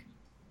 Like,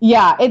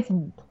 yeah,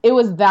 it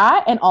was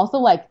that. And also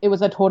like, it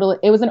was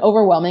an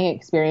overwhelming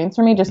experience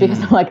for me just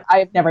because I'm like,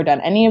 I've never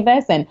done any of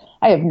this and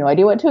I have no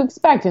idea what to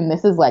expect. And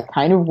this is like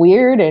kind of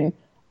weird. And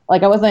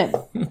like, I wasn't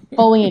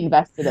fully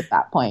invested at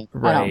that point.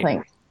 Right. I don't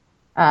think.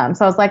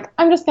 So I was like,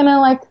 I'm just going to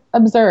like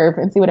observe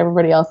and see what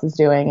everybody else is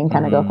doing and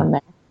kind of go from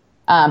there.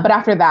 But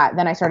after that,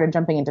 then I started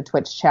jumping into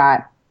Twitch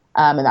chat.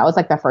 And that was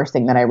like the first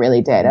thing that I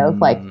really did of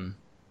like,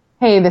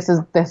 hey, this is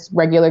this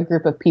regular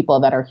group of people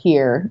that are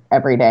here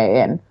every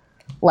day, and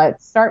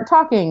let's start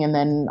talking. And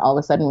then all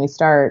of a sudden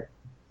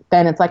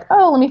then it's like,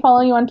 oh, let me follow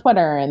you on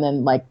Twitter. And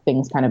then like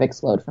things kind of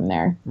explode from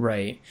there.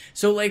 Right.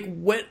 So like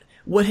what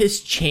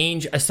has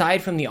changed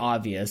aside from the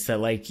obvious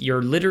that like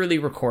you're literally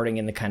recording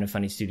in the Kind of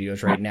Funny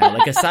studios right now?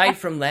 Like aside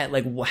from that,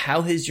 like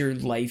how has your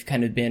life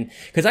kind of been?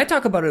 Because I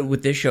talk about it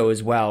with this show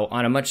as well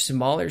on a much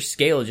smaller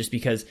scale, just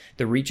because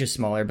the reach is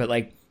smaller. But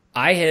like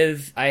I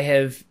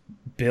have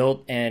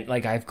built and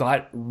like I've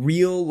got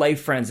real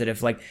life friends that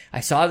if like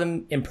I saw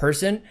them in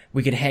person,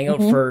 we could hang out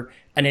for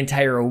an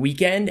entire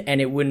weekend and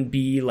it wouldn't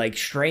be like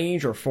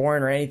strange or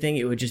foreign or anything.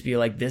 It would just be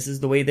like, this is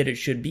the way that it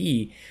should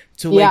be.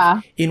 So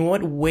like in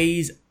what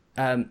ways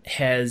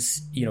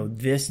has,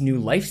 this new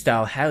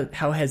lifestyle,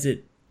 how has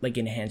it like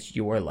enhanced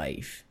your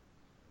life?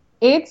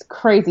 It's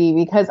crazy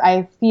because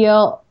I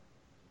feel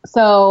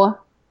so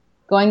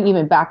going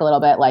even back a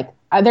little bit, like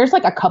there's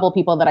like a couple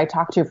people that I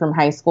talked to from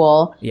high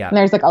school. Yeah. And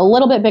there's like a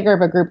little bit bigger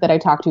of a group that I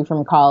talked to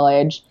from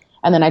college.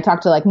 And then I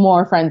talked to like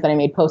more friends that I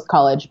made post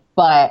college.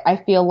 But I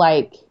feel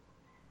like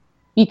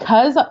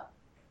because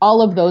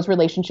all of those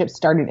relationships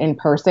started in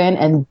person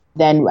and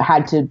then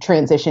had to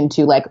transition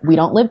to like, we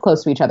don't live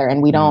close to each other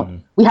and we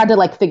had to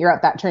like figure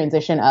out that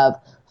transition of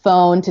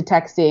phone to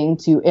texting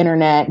to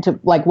internet to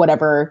like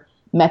whatever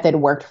method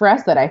worked for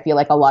us, that I feel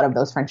like a lot of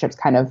those friendships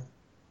kind of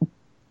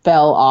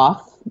fell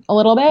off a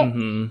little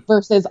bit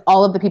versus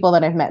all of the people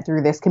that I've met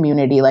through this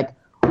community. Like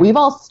we've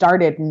all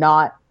started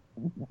not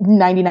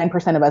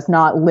 99% of us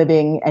not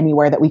living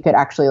anywhere that we could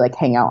actually like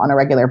hang out on a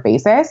regular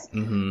basis.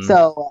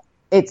 So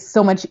it's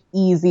so much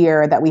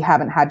easier that we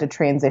haven't had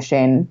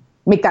to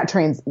make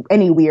that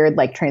any weird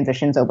like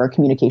transitions over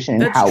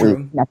communication and how we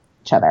connect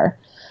with each other.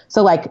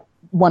 So like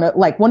one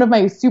of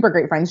my super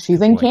great friends,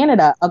 she's in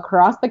Canada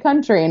across the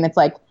country. And it's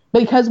like,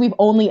 because we've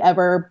only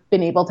ever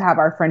been able to have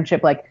our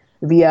friendship like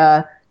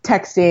via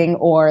texting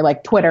or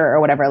like Twitter or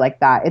whatever like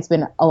that, it's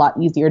been a lot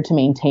easier to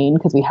maintain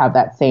because we've had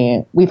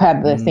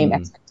the same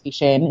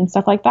expectation and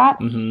stuff like that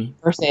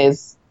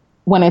versus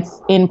when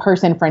it's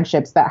in-person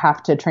friendships that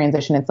have to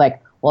transition. It's like,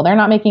 well, they're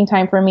not making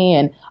time for me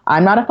and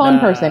I'm not a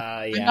phone person.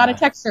 I'm not a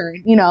texter.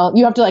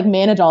 You have to like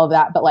manage all of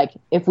that. But like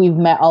if we've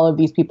met all of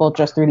these people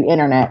just through the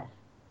internet,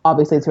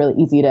 obviously it's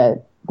really easy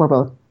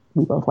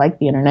we both like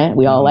the internet.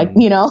 We all like,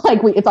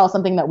 it's all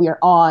something that we are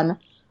on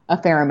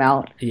a fair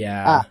amount.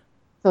 Yeah.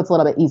 So it's a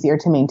little bit easier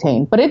to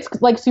maintain, but it's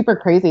like super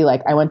crazy.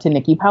 Like I went to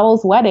Nikki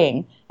Powell's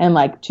wedding and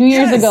like 2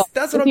 years ago,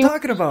 that's what I'm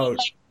talking about.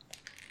 Like,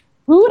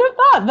 who would have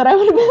thought that I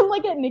would have been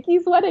like at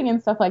Nikki's wedding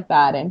and stuff like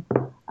that? And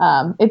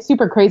it's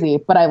super crazy,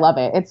 but I love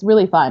it. It's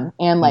really fun.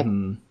 And like,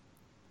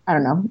 I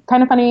don't know,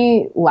 Kind of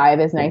Funny Live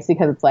is nice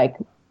because it's like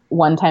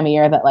one time a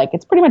year that like,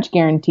 it's pretty much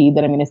guaranteed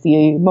that I'm going to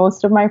see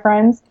most of my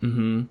friends.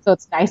 So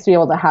it's nice to be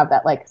able to have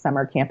that like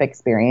summer camp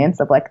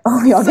experience of like,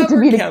 oh, we all get to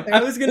be together.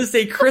 I was going to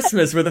say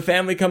Christmas where the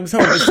family comes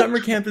home, but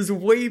summer camp is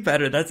way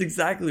better. That's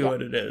exactly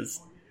what it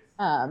is.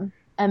 And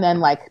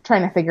then like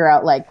trying to figure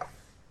out like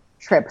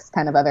trips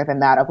kind of other than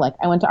that of like,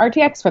 I went to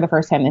RTX for the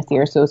first time this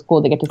year. So it was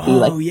cool to get to see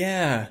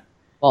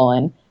people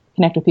and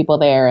connect with people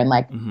there. And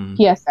like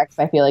PSX,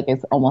 I feel like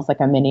is almost like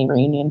a mini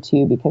reunion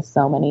too, because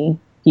so many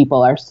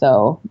people are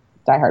so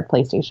diehard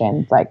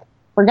PlayStation. It's like,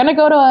 we're going to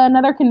go to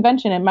another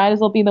convention. It might as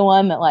well be the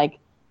one that like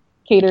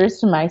caters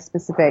to my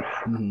specific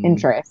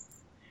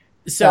interests.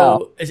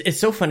 So it's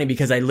so funny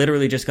because I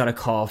literally just got a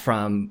call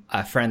from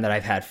a friend that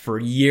I've had for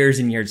years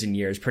and years and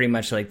years. Pretty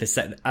much like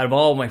out of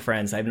all my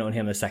friends, I've known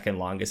him the second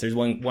longest. There's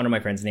one of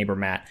my friends, neighbor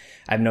Matt.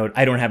 I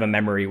don't have a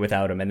memory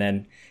without him. And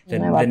then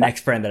the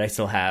next friend that I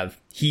still have,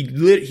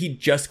 he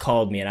just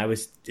called me, and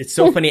it's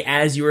so funny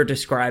as you were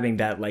describing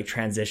that like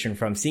transition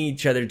from seeing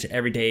each other to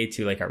every day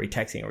to like, are we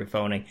texting, are we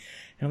phoning?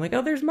 And I'm like,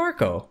 oh, there's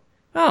Marco.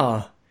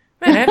 Oh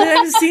man, I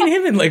haven't seen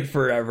him in like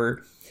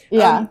forever.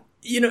 Yeah.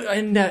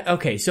 And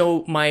okay,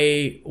 so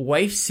my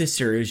wife's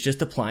sister is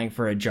just applying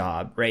for a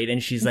job, right?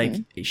 And she's like,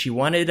 she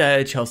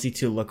wanted Chelsea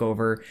to look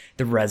over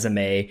the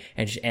resume,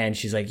 and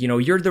she's like,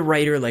 you're the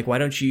writer, like, why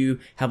don't you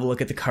have a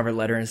look at the cover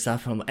letter and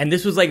stuff? And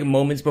this was like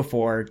moments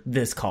before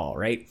this call,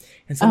 right?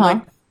 And so I'm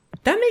like,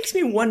 that makes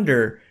me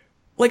wonder,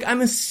 like,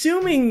 I'm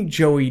assuming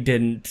Joey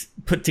didn't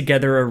put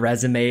together a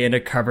resume and a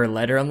cover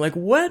letter. I'm like,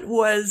 what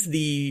was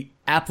the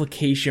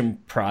application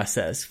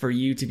process for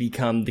you to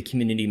become the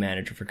community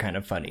manager for Kind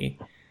of Funny?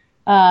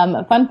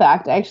 Fun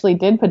fact, I actually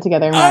did put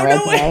together my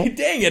resume. No way.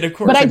 Dang it, of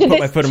course. But I did put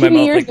my foot in my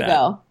mouth years like that.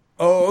 ago.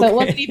 Oh, okay. So it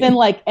wasn't even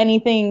like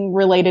anything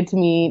related to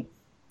me,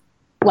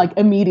 like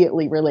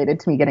immediately related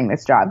to me getting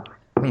this job.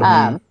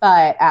 But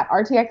at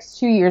RTX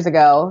 2 years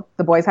ago,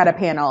 the boys had a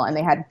panel, and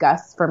they had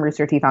Gus from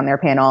Rooster Teeth on their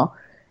panel.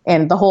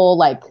 And the whole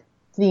like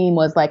theme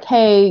was like,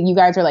 hey, you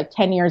guys are like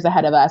 10 years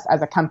ahead of us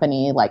as a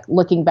company, like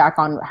looking back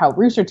on how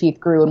Rooster Teeth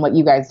grew and what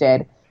you guys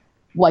did,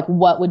 like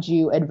what would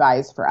you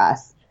advise for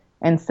us?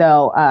 And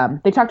so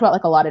they talked about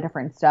like a lot of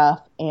different stuff,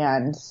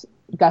 and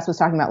Gus was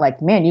talking about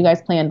like, man, you guys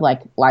planned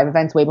like live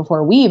events way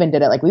before we even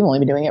did it. Like we've only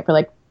been doing it for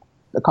like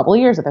a couple of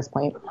years at this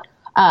point.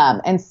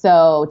 And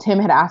so Tim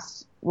had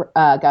asked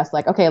Gus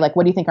like, okay, like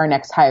what do you think our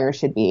next hire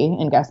should be?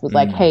 And Gus was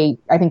like, hey,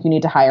 I think you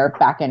need to hire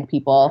back-end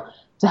people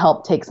to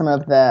help take some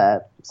of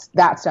that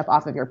stuff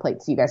off of your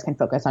plate so you guys can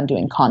focus on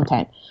doing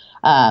content.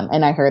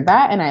 And I heard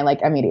that, and I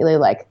like immediately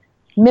like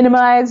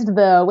minimized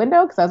the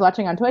window because I was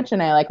watching on Twitch,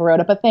 and I like wrote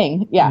up a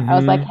thing. Yeah. I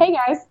was like, hey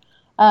guys,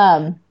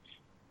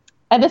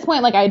 at this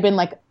point, like I had been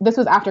like, this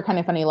was after Kind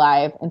of Funny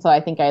Live. And so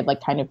I think I had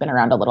like kind of been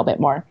around a little bit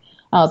more.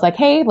 I was like,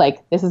 hey,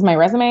 like this is my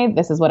resume.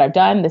 This is what I've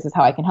done. This is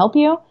how I can help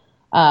you.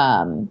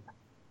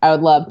 I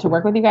would love to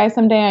work with you guys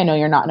someday. I know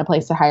you're not in a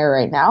place to hire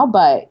right now,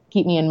 but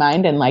keep me in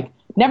mind. And like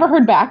never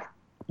heard back,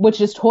 which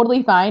is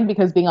totally fine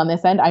because being on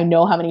this end, I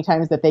know how many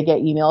times that they get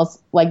emails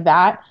like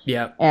that.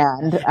 Yeah.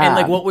 And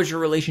like, what was your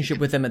relationship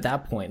with them at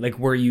that point? Like,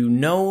 were you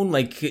known?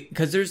 Like,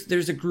 because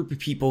there's a group of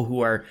people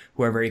who are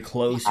very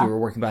close, who are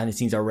working behind the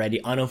scenes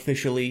already,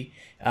 unofficially.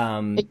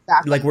 Exactly.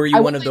 Like, were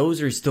you one of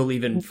those, or still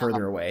even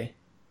further away?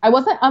 I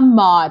wasn't a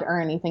mod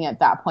or anything at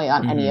that point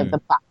on any of the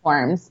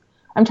platforms.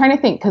 I'm trying to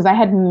think because I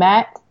had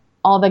met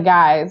all the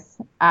guys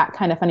at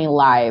Kind of Funny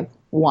Live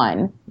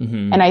 1.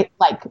 And I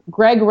like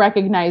Greg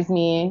recognized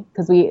me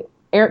because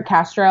Eric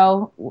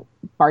Castro,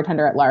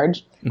 bartender at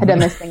large, had done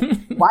this thing.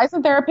 Why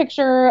isn't there a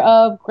picture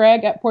of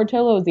Greg at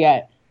Portillo's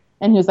yet?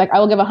 And he was like, I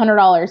will give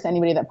 $100 to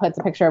anybody that puts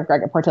a picture of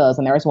Greg at Portillo's.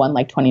 And there was one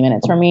like 20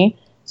 minutes from me.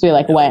 So we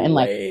like went and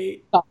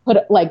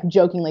like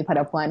jokingly put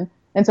up one.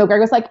 And so Greg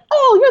was like,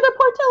 oh, you're the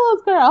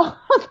Portillo's girl.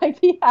 I was like,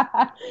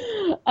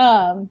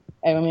 yeah.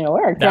 I mean, it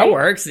worked. That right?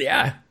 works.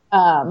 Yeah.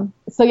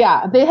 So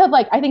yeah, they had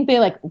like, I think they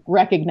like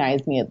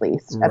recognized me at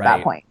least at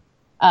that point.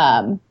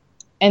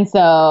 And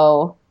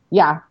so,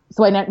 yeah,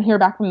 so I didn't hear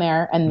back from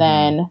there. And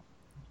then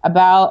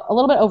about a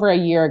little bit over a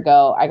year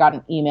ago, I got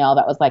an email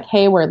that was like,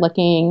 hey, we're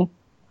looking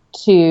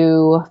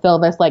to fill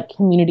this like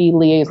community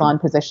liaison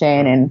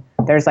position. And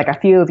there's like a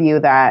few of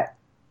you that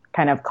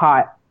kind of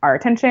caught our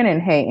attention,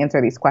 and hey,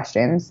 answer these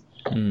questions.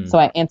 So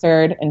I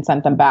answered and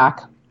sent them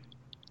back.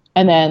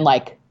 And then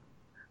like,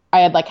 I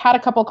had like had a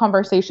couple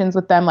conversations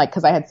with them, like,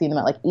 cause I had seen them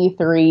at like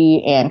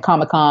E3 and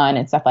Comic-Con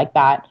and stuff like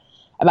that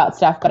about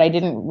stuff, but I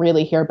didn't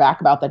really hear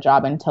back about the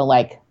job until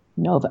like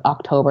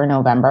October,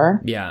 November.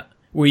 Yeah.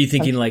 Were you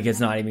thinking like it's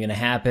not even going to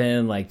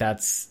happen? Like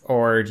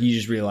or you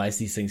just realize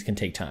these things can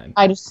take time?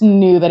 I just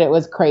knew that it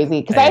was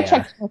crazy. Cause I had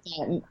checked with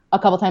him a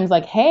couple times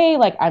like, hey,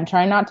 like I'm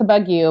trying not to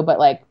bug you, but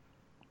like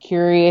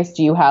curious,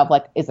 do you have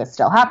like, is this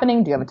still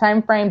happening? Do you have a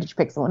time frame? Did you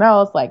pick someone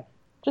else? Like,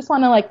 just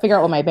want to like figure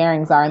out what my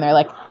bearings are. And they're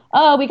like,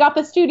 oh, we got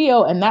the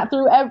studio, and that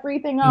threw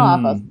everything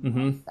off.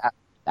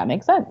 That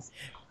makes sense.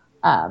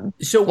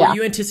 So were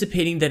you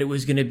anticipating that it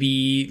was going to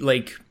be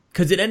like,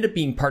 because it ended up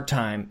being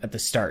part-time at the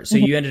start. So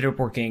you ended up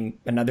working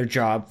another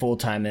job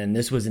full-time, and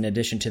this was in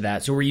addition to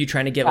that. So were you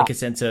trying to get like a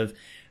sense of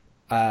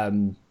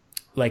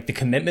like the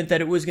commitment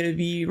that it was going to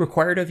be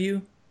required of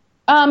you?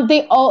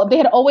 They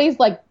had always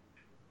like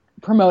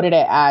promoted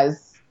it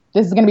as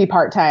this is going to be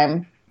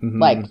part-time.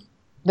 Like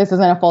this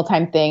isn't a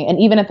full-time thing. And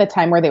even at the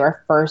time where they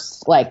were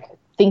first like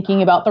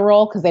thinking about the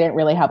role, because they didn't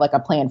really have like a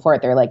plan for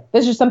it, they're like,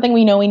 this is just something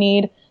we know we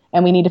need,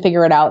 and we need to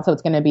figure it out. So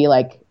it's going to be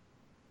like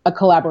a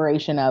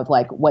collaboration of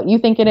like what you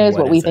think it is,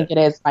 what we think it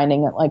is,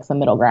 finding like some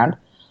middle ground.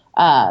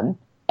 And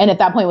at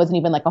that point it wasn't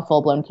even like a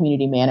full-blown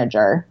community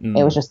manager.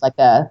 It was just like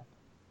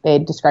they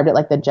described it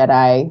like the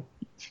Jedi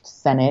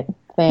Senate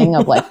thing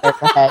of like there's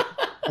the head,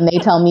 and they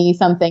tell me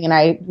something and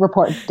I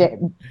report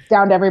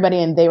down to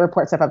everybody, and they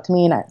report stuff up to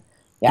me, and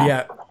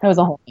Yeah. It was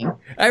a whole thing.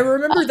 I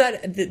remember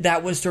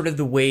that was sort of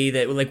the way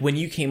that, like, when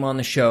you came on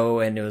the show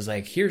and it was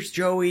like, here's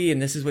Joey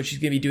and this is what she's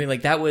going to be doing.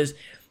 Like, that was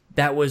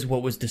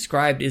what was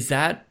described. Is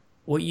that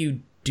what you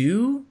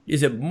do?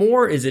 Is it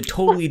more? Is it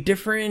totally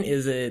different?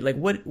 Is it like,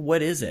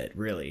 what is it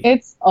really?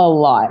 It's a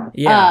lot.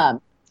 Yeah.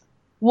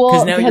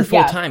 Well, now you're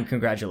full time.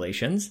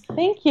 Congratulations.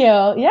 Thank you.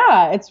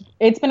 Yeah.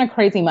 It's been a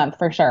crazy month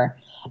for sure.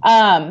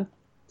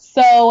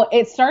 So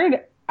it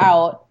started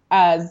out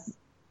as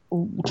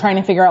trying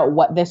to figure out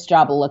what this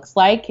job looks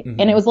like. Mm-hmm.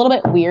 And it was a little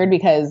bit weird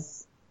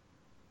because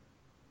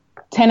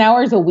 10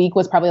 hours a week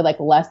was probably like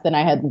less than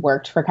I had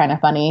worked for Kind of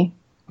Funny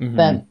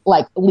than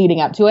like leading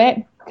up to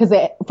it. Because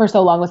it for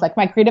so long was like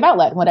my creative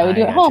outlet, what I would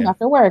do at home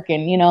after work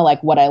and, you know,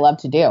 like what I love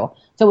to do.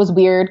 So it was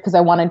weird because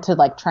I wanted to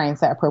like try and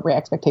set appropriate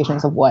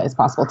expectations of what is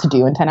possible to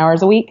do in 10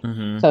 hours a week.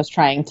 Mm-hmm. So I was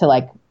trying to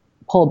like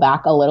pull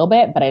back a little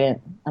bit, but I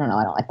don't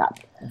like that.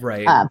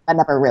 Right. That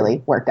never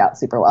really worked out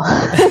super well.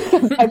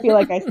 I feel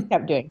like I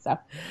kept doing stuff.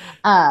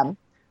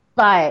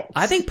 But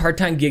I think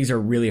part-time gigs are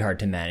really hard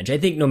to manage. I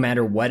think no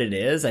matter what it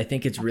is, I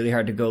think it's really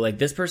hard to go like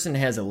this person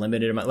has a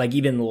limited amount, like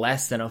even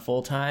less than a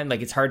full-time.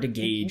 Like it's hard to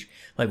gauge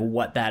like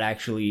what that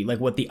actually, like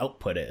what the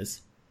output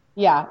is.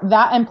 Yeah,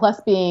 that and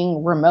plus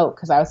being remote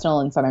because I was still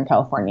in Southern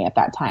California at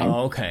that time.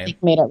 Oh, okay.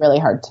 It made it really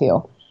hard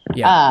too.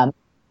 Yeah.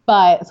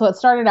 But so it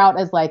started out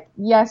as like,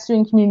 yes,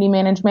 doing community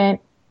management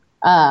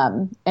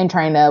and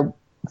trying to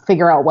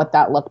figure out what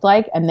that looked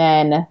like. And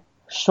then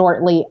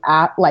shortly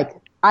like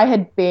I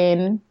had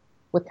been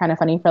with Kind of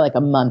Funny for like a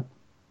month.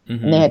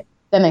 Mm-hmm. And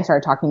then they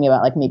started talking to me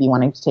about like maybe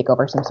wanting to take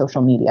over some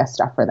social media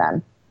stuff for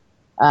them.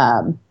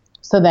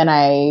 So then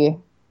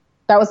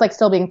that was like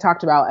still being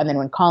talked about. And then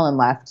when Colin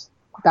left,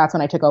 that's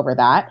when I took over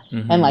that.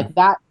 Mm-hmm. And like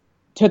that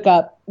took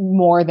up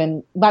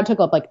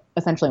like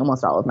essentially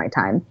almost all of my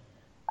time.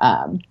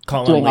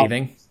 Colin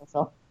leaving.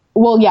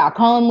 Well, yeah,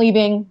 Colin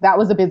leaving, that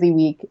was a busy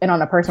week. And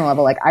on a personal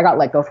level, like I got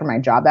let go from my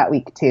job that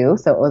week too.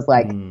 So it was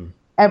like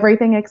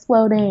everything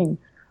exploding.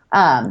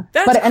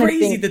 That's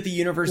crazy that the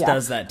universe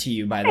does that to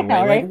you, by the way.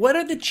 Know, right? Like, what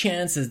are the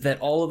chances that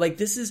all of, like,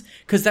 this is,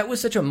 because that was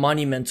such a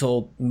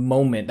monumental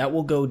moment that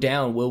will go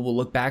down. We'll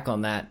look back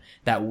on that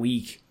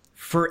week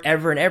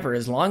forever and ever.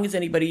 As long as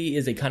anybody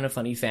is a Kind of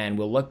Funny fan,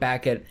 we'll look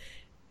back at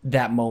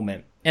that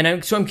moment. And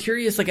I'm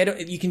curious, like,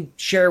 you can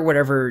share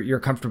whatever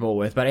you're comfortable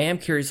with, but I am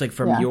curious, like,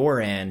 from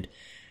your end,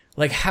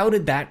 like, how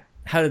did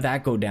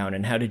that go down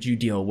and how did you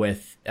deal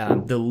with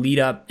the lead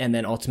up and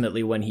then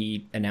ultimately when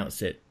he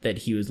announced it that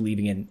he was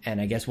leaving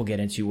and I guess we'll get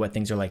into what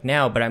things are like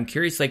now, but I'm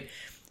curious, like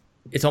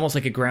it's almost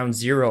like a ground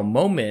zero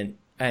moment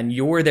and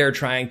you're there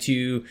trying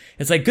to,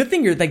 it's like good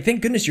thing you're like,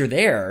 thank goodness you're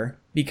there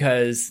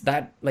because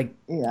that like,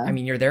 I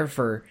mean, you're there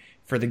for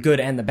the good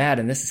and the bad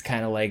and this is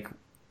kind of like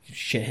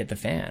shit hit the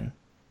fan.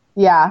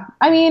 Yeah.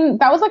 I mean,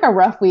 that was like a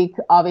rough week,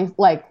 obviously,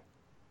 like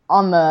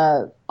on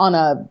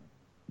a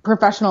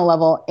professional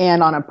level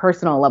and on a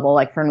personal level,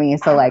 like for me.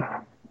 So like,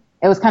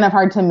 it was kind of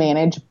hard to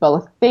manage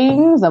both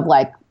things of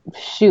like,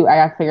 shoot, I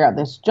got to figure out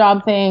this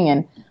job thing.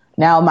 And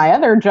now my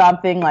other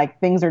job thing, like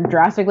things are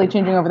drastically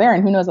changing over there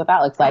and who knows what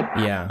that looks like.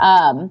 Yeah.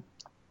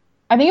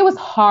 I think it was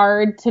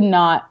hard to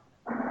not,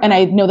 and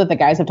I know that the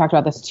guys have talked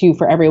about this too,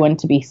 for everyone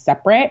to be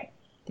separate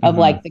of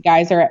like the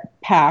guys are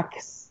at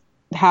PAX,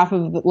 half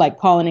of like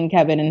Colin and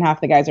Kevin and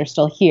half the guys are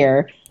still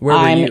here. Where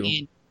were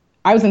you?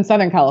 I was in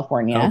Southern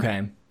California.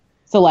 Okay.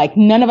 So like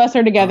none of us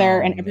are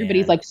together and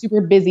everybody's like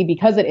super busy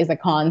because it is a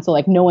con. So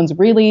like no one's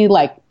really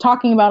like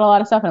talking about a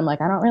lot of stuff. And I'm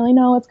like, I don't really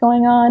know what's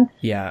going on.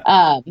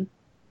 Yeah.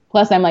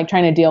 Plus I'm like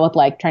trying to deal with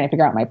like trying to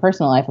figure out my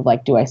personal life of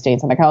like, do I stay in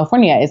Southern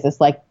California? Is this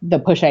like the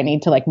push I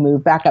need to like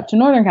move back up to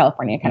Northern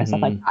California kind of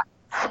stuff like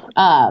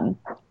that.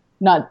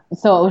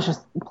 So it was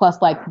just,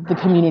 plus like the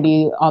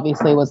community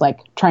obviously was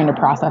like trying to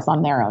process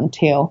on their own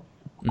too.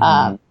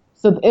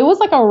 So it was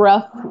like a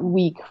rough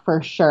week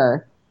for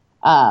sure.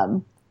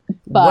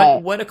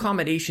 But what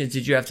accommodations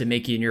did you have to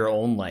make in your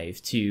own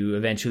life to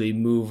eventually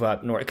move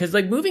up north? Because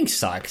like moving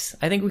sucks.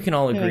 I think we can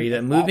all agree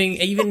that moving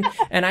even,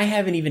 and I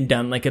haven't even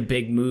done like a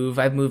big move.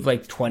 I've moved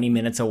like 20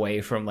 minutes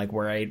away from like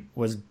where I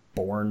was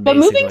born. But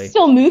basically. Moving's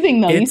still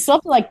moving though. You still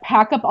have to like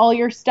pack up all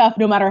your stuff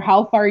no matter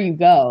how far you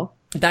go.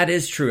 That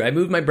is true. I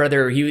moved my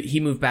brother. He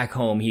moved back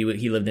home. He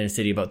lived in a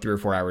city about 3 or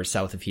 4 hours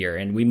south of here,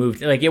 and we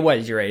moved. Like you're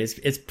right.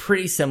 It's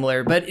pretty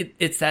similar, but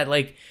it's that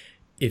like.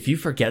 If you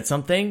forget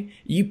something,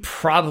 you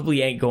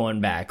probably ain't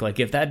going back. Like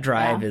if that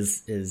drive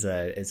is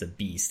a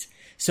beast.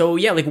 So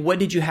yeah, like what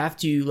did you have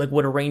to, like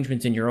what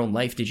arrangements in your own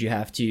life did you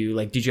have to,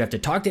 like did you have to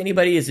talk to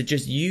anybody? Is it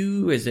just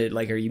you? Is it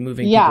like, are you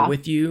moving people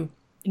with you?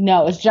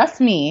 No, it's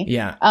just me.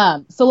 Yeah.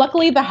 So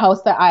luckily the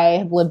house that I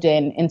have lived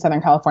in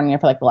Southern California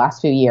for like the last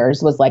few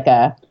years was like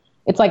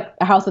it's like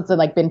a house that's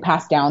like been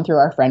passed down through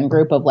our friend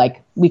group of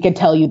like, we could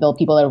tell you the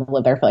people that have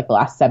lived there for like the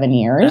last 7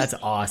 years. That's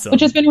awesome. Which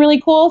has been really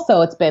cool.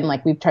 So it's been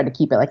like, we've tried to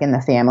keep it like in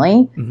the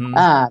family.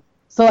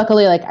 So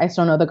luckily, like I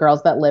still know the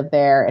girls that live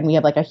there and we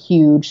have like a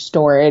huge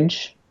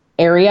storage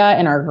area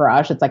in our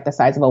garage. It's like the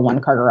size of a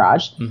 1-car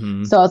garage.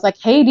 So I was like,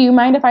 hey, do you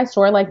mind if I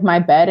store like my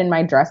bed and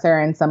my dresser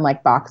and some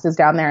like boxes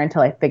down there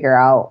until I figure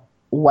out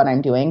what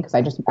I'm doing. Cause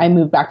I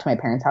moved back to my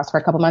parents' house for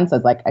a couple months.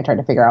 As like, I tried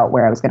to figure out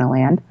where I was going to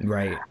land.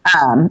 Right.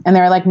 And they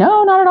were like,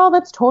 no, not at all.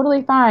 That's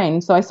totally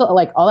fine. So I still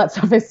like all that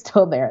stuff is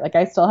still there. Like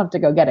I still have to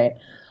go get it.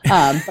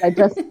 But I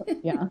just,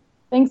 yeah,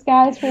 thanks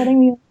guys for letting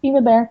me keep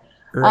it there.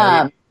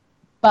 Right.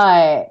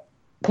 But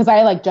cause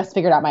I like just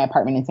figured out my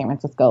apartment in San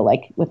Francisco,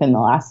 like within the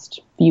last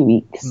few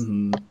weeks.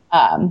 Mm-hmm.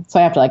 So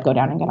I have to like go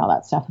down and get all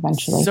that stuff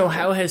eventually. So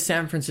how has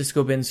San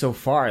Francisco been so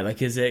far?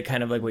 Like, is it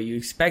kind of like what you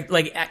expect?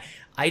 Like,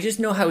 I just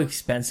know how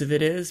expensive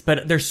it is,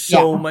 but there's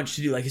so much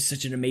to do. Like, it's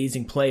such an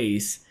amazing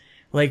place.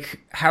 Like,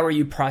 how are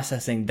you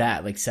processing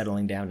that? Like,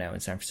 settling down now in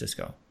San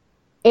Francisco?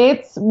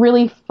 It's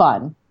really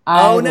fun.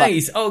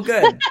 Nice. Oh,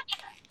 good.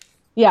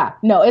 Yeah,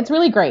 no, it's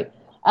really great.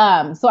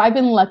 So I've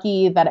been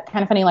lucky that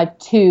kind of funny, like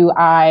even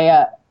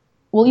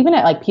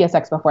at like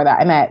PSX before that,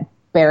 I met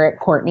Barrett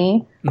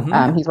Courtney.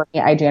 Mm-hmm. He's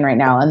working at IGN right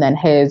now. And then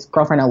his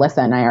girlfriend, Alyssa,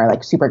 and I are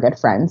like super good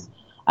friends.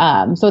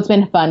 So it's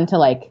been fun to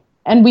like,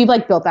 and we've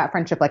like built that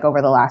friendship like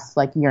over the last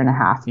like year and a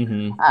half.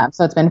 Mm-hmm.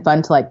 So it's been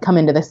fun to like come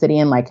into the city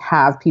and like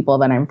have people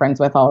that I'm friends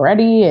with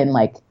already. And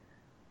like,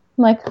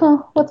 I'm like,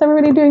 oh, what's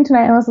everybody doing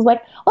tonight? And Alyssa's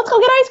like, let's go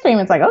get ice cream.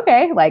 It's like,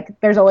 okay. Like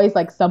there's always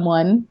like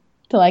someone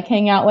to like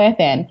hang out with.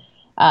 And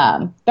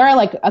there are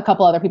like a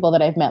couple other people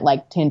that I've met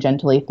like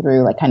tangentially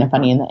through like kind of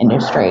funny in the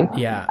industry.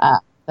 Yeah.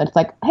 But it's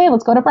like, hey,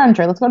 let's go to brunch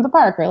or let's go to the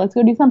park or let's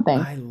go do something.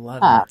 I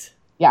love it.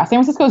 Yeah, San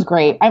Francisco is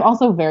great. I'm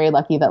also very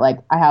lucky that like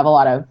I have a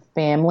lot of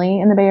family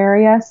in the Bay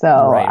Area,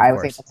 so Right, I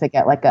was able to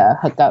get like a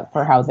hookup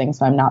for housing,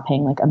 so I'm not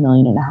paying like $1.5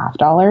 million.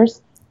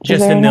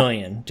 Just $1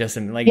 million. Just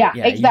like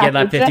exactly. You get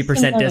that Just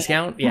 50%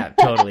 discount. Yeah,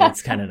 totally.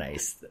 It's kind of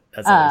nice.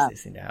 That's always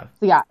nice thing to have.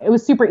 So yeah, it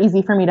was super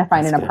easy for me to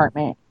find That's an good.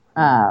 apartment.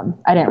 I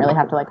didn't really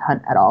have to like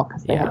hunt at all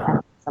because they had kind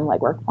of some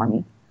legwork for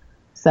me.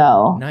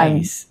 So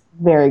Nice. I'm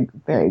very,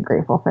 very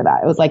grateful for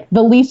that. It was like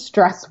the least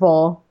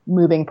stressful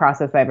moving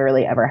process I've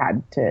really ever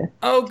had to.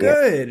 Oh,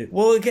 good.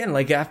 Well, again,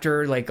 like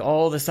after like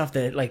all the stuff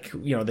that like,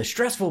 you know, the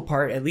stressful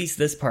part, at least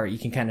this part, you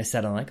can kind of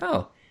settle like,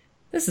 oh,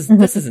 this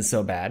isn't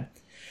so bad.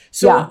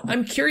 So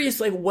I'm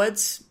curious, like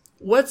what's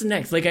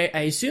next? Like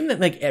I assume that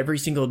like every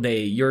single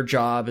day your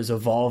job is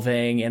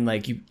evolving and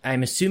like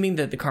I'm assuming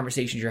that the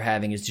conversations you're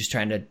having is just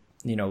trying to,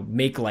 you know,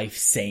 make life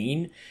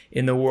sane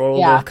in the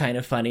world of kind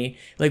of funny.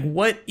 Like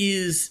what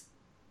is,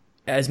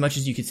 as much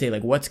as you could say,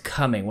 like what's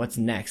coming, what's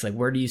next? Like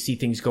where do you see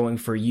things going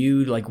for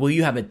you? Like will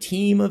you have a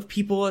team of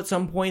people at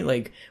some point?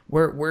 Like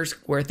where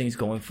are things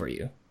going for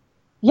you?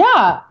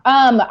 Yeah.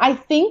 I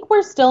think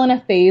we're still in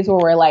a phase where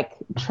we're like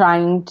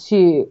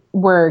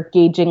we're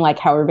gauging like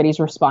how everybody's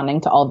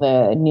responding to all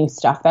the new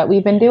stuff that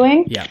we've been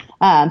doing. Yeah.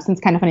 Since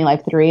Kind of Funny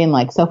Life 3, and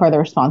like so far the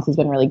response has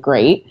been really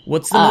great.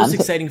 What's the most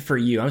exciting for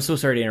you? I'm so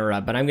sorry to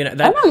interrupt, but you're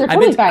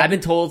totally fine. I've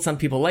been told some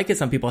people like it,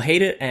 some people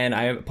hate it, and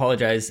I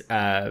apologize.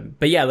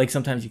 But yeah, like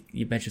sometimes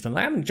you mention something,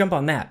 like, I'm gonna jump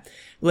on that.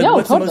 Like,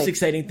 what's the most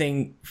exciting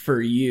thing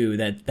for you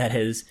that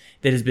has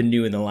been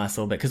new in the last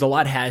little bit? Because a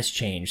lot has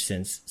changed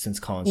since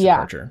Colin's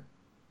departure.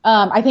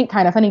 I think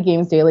Kind of Funny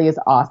Games Daily is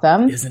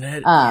awesome. Isn't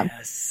it?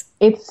 Yes.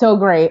 It's so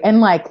great.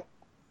 And like,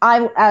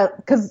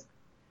 because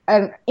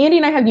Andy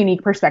and I have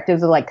unique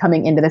perspectives of like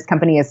coming into this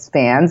company as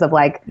fans of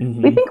like,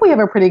 we think we have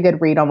a pretty good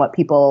read on what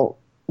people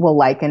will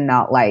like and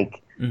not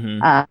like.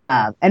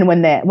 And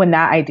when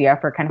that idea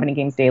for Kind of Funny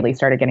Games Daily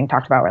started getting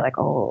talked about, we're like,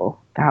 oh,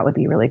 that would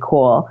be really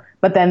cool.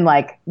 But then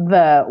like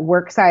the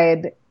work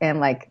side and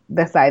like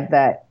the side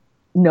that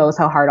knows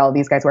how hard all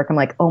these guys work, I'm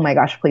like, oh my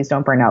gosh, please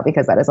don't burn out,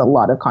 because that is a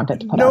lot of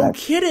content to put out. No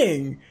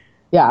kidding.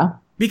 Yeah.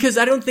 Because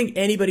I don't think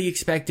anybody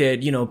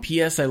expected, you know,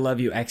 P.S. I Love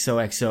You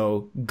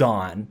XOXO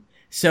gone.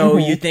 So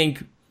you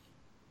think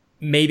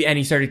maybe, and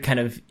he started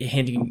kind of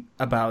hinting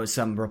about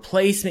some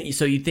replacement.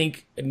 So you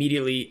think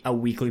immediately a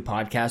weekly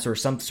podcast or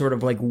some sort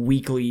of like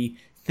weekly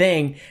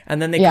thing.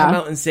 And then they come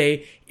out and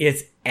say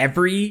it's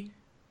every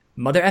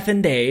mother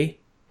effing day,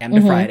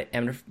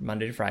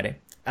 Monday to Friday.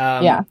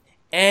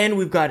 And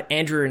we've got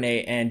Andrew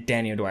Renee and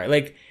Danny O'Dwyer.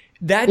 Like,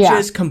 that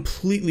just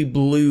completely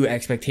blew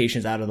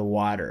expectations out of the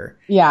water.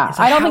 Yeah.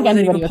 So I don't think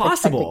anybody was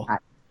possible.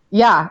 That.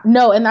 Yeah.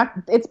 No, and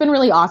it's been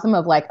really awesome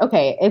of like,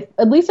 okay,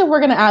 at least if we're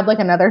going to add like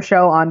another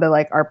show onto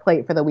like our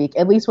plate for the week,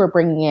 at least we're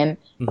bringing in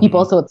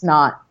people so it's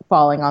not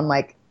falling on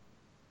like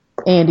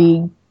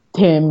Andy,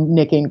 Tim,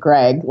 Nick, and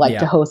Greg, like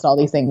to host all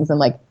these things. And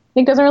like,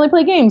 Nick doesn't really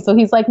play games, so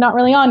he's like not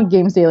really on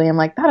Games Daily. I'm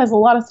like, that is a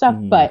lot of stuff.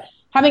 But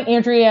having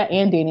Andrea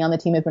and Danny on the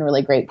team has been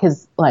really great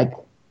because like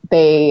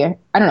I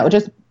don't know, it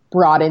just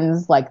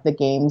broadens like the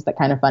games that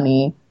Kind of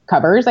Funny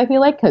covers, I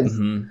feel like, because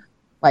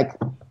like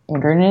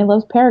Andrea and I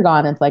loves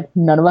Paragon. It's like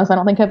none of us, I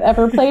don't think, have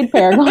ever played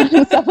Paragon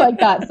and stuff like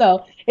that.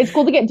 So it's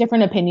cool to get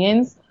different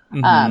opinions.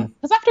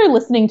 Because after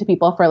listening to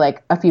people for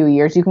like a few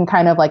years, you can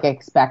kind of like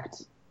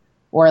expect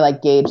or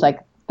like gauge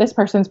like this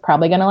person's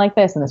probably going to like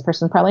this and this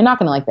person's probably not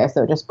going to like this.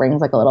 So it just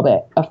brings like a little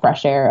bit of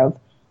fresh air of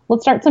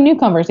let's start some new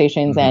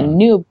conversations and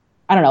new,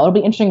 I don't know, it'll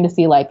be interesting to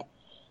see like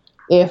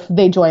if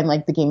they join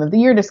like the Game of the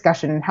Year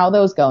discussion and how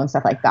those go and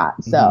stuff like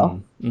that.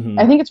 So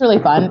I think it's really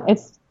fun.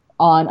 It's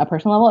on a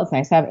personal level, it's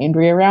nice to have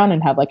Andrea around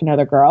and have like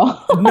another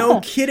girl.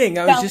 No kidding.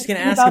 I was just going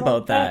to ask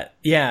about that.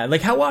 Yeah.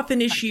 Like, how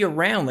often is she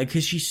around? Like,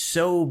 cause she's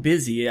so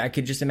busy. I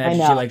could just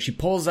imagine she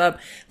pulls up,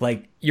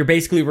 like, you're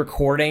basically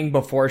recording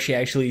before she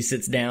actually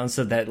sits down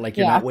so that like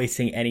you're not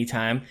wasting any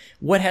time.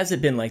 What has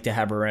it been like to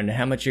have her around, and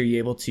how much are you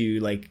able to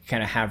like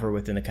kind of have her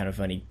within the Kind of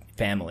Funny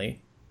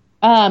family?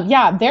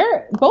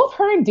 They're both,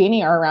 her and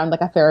Danny are around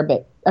like a fair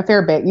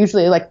bit,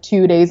 usually like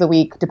 2 days a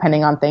week,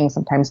 depending on things,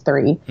 sometimes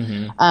 3.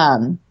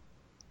 Mm-hmm.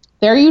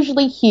 They're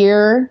usually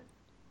here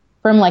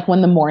from like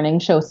when the morning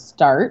show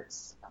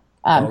starts,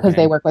 because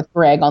they work with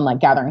Greg on like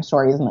gathering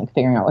stories and like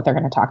figuring out what they're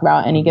going to talk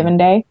about any given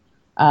day.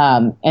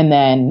 And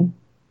then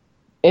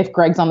if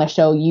Greg's on the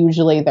show,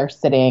 usually they're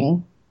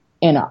sitting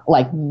in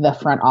like the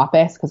front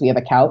office because we have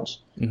a couch.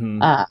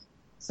 Mm-hmm.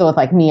 So with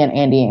like me and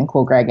Andy and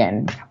Cool Greg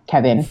and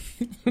Kevin,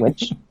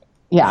 which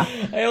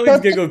I always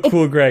giggle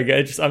Cool Greg.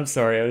 I'm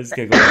sorry, I was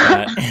giggling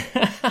at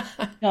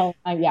that. No,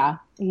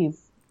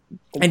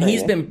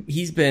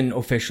 he's been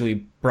officially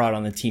brought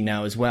on the team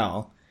now as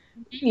well.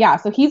 Yeah,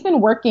 so he's been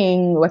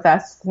working with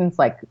us since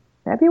like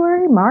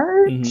February,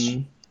 March,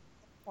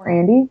 for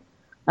Andy.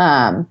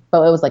 But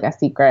it was like a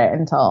secret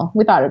until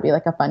we thought it would be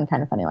like a fun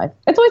Kind of Funny life.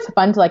 It's always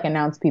fun to like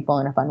announce people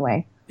in a fun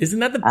way. Isn't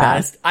that the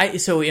best?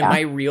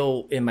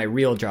 In my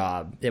real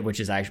job, which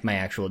is actually my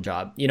actual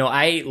job, you know,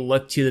 I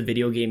look to the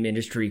video game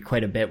industry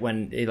quite a bit.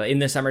 When in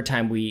the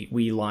summertime,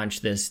 we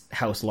launched this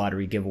house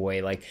lottery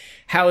giveaway, like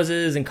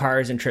houses and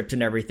cars and trips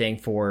and everything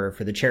for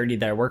the charity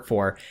that I work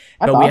for.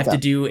 But we have to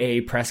do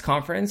a press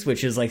conference,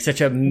 which is like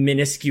such a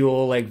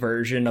minuscule like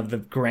version of the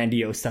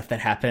grandiose stuff that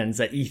happens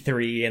at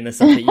E3 and the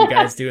stuff that you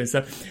guys do and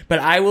stuff. But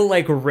I will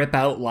like rip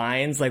out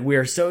lines. Like, we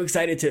are so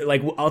excited to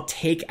like, I'll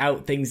take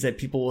out things that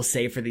people will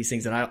say for these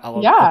things, and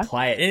I'll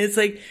apply it. And it's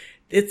like,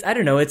 I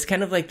don't know, it's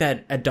kind of like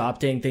that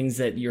adopting things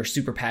that you're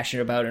super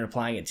passionate about and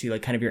applying it to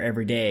like kind of your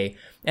everyday.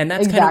 And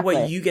that's kind of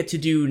what you get to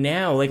do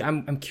now. Like,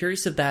 I'm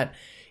curious of that.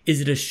 Is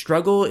it a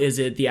struggle? Is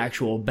it the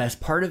actual best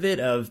part of it?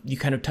 Of, you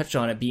kind of touched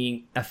on it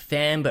being a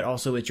fan, but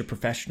also it's your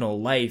professional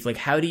life. Like,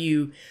 how do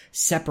you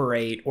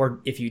separate,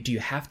 or do you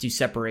have to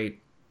separate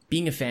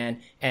being a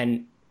fan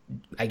and,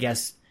 I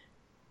guess,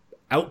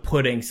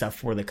 outputting stuff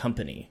for the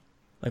company?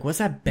 Like, what's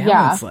that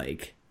balance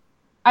like?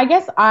 I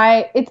guess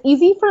it's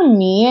easy for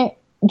me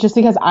just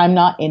because I'm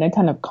not in a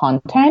ton of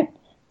content.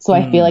 So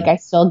I feel like I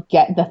still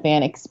get the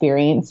fan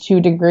experience to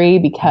a degree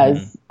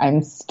because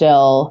I'm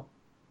still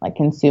like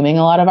consuming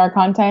a lot of our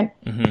content.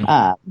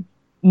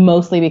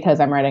 Mostly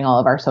because I'm writing all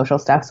of our social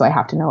stuff. So I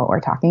have to know what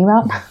we're talking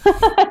about.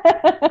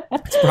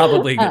 It's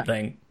probably a good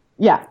thing.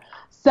 Yeah.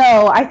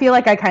 So I feel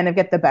like I kind of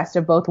get the best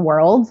of both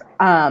worlds.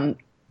 I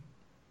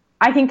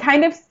can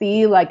kind of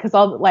see like, cause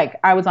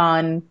I was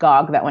on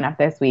GOG that went up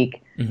this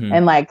week,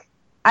 and like,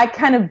 I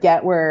kind of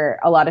get where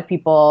a lot of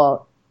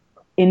people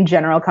in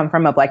general come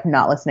from, of like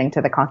not listening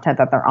to the content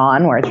that they're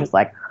on, where it's just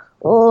like,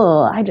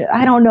 oh, I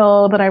don't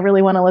know that I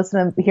really want to listen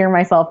and hear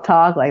myself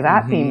talk. Like,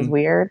 that seems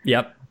weird.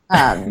 Yep.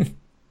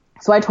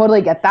 So I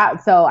totally get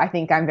that. So I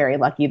think I'm very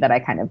lucky that I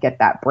kind of get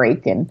that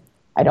break and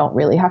I don't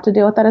really have to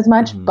deal with that as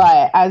much.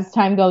 But as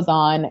time goes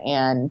on,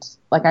 and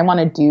like, I want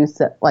to do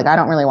like, I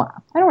don't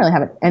really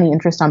have any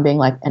interest on being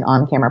like an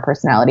on-camera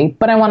personality,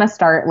 but I want to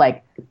start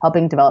like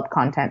helping develop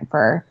content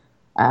for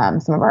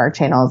some of our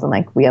channels, and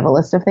like we have a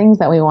list of things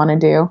that we want to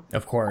do.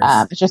 Of course.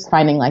 It's just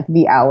finding like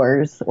the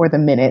hours or the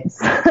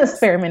minutes,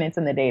 spare minutes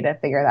in the day to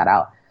figure that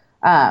out.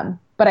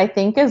 But I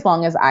think as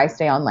long as I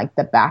stay on like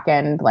the back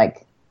end,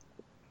 like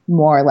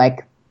more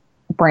like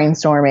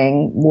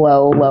brainstorming,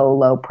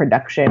 low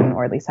production,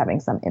 or at least having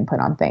some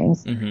input on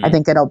things, I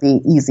think it'll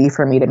be easy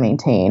for me to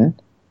maintain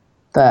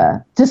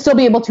to still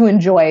be able to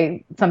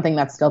enjoy something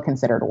that's still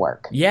considered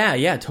work.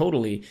 Yeah,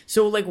 totally.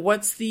 So like,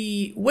 what's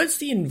the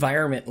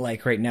environment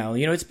like right now?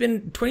 You know,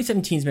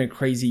 2017's been a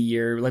crazy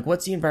year. Like,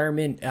 what's the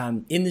environment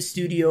in the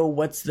studio?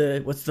 What's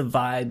the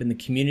vibe in the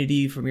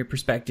community from your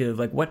perspective?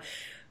 Like,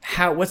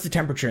 what's the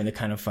temperature in the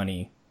Kind of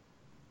Funny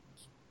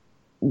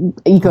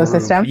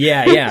ecosystem?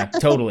 Yeah,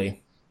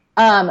 totally.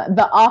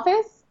 The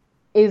office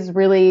is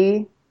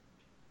really,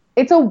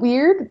 it's a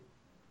weird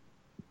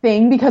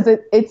thing because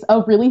it's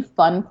a really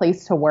fun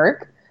place to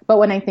work. But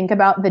when I think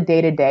about the day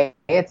to day,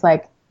 it's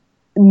like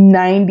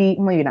 90,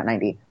 maybe not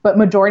 90, but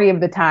majority of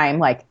the time,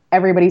 like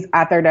everybody's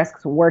at their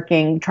desks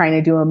working, trying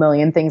to do a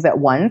million things at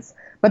once.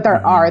 But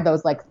there are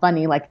those like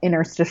funny, like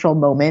interstitial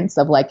moments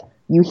of like,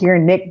 you hear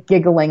Nick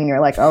giggling and you're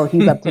like, oh,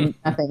 he's up to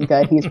nothing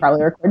good. He's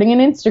probably recording an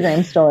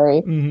Instagram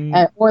story.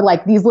 Or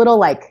like these little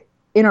like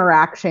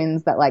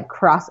interactions that like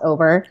cross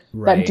over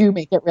that do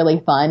make it really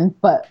fun,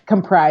 but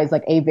comprise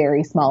like a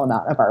very small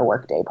amount of our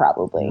workday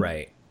probably.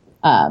 Right.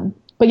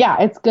 But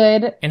yeah, it's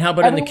good. And how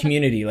about in the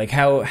community? Like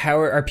how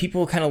are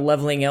people kind of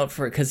leveling out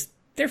for it? Cause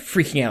they're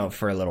freaking out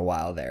for a little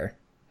while there.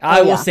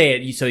 I will say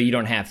it so you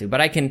don't have to,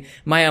 but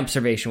my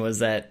observation was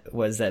that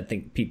I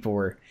think people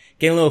were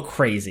getting a little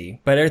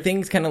crazy, but are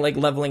things kind of like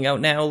leveling out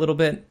now a little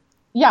bit?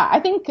 Yeah, I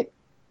think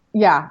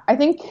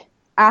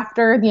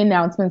after the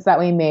announcements that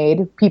we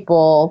made,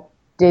 people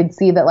did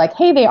see that like,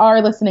 hey, they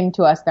are listening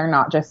to us. They're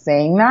not just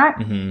saying that.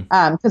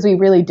 Because we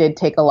really did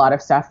take a lot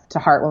of stuff to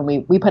heart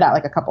when we put out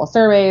like a couple of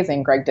surveys,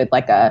 and Greg did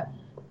like a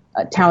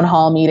town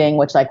hall meeting,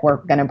 which like we're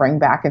going to bring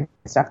back and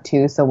stuff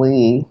too. So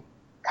we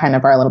kind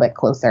of are a little bit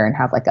closer and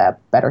have like a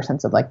better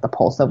sense of like the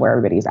pulse of where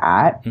everybody's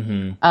at.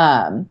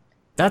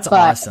 That's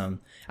awesome.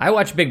 I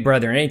watch Big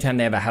Brother, and anytime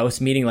they have a house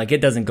meeting, like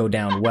it doesn't go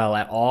down well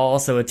at all.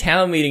 So a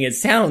town meeting, it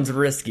sounds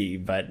risky,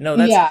 but no,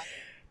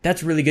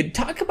 that's really good.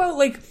 Talk about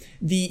like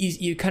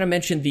you kind of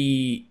mentioned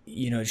the,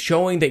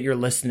 showing that you're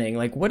listening.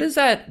 Like, what does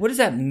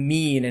that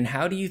mean? And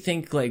how do you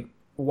think, like,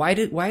 why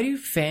do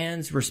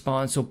fans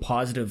respond so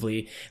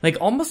positively? Like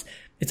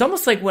it's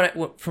almost like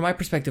from my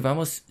perspective, I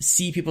almost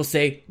see people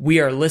say,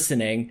 we are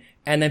listening.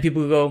 And then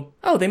people go,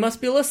 oh, they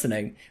must be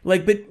listening.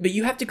 Like, but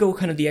you have to go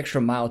kind of the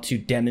extra mile to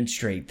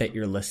demonstrate that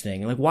you're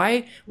listening. Like,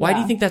 why do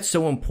you think that's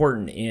so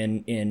important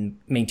in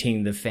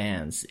maintaining the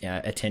fans'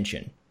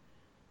 attention?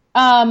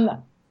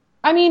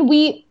 I mean,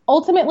 we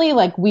ultimately,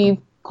 like, we've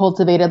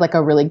cultivated like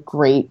a really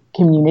great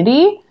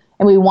community,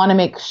 and we want to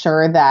make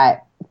sure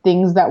that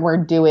things that we're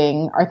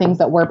doing are things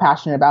that we're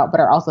passionate about, but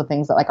are also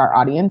things that like our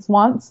audience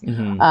wants.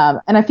 And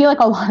I feel like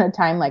a lot of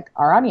time, like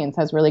our audience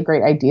has really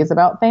great ideas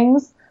about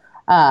things.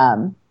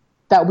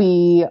 That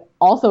we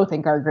also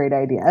think are great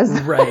ideas.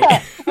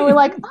 Right. And we're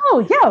like,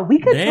 oh yeah, we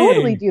could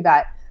totally do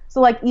that.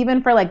 So like,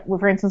 even for like,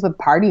 for instance, with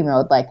party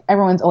mode, like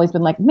everyone's always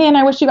been like, man,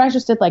 I wish you guys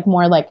just did like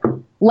more, like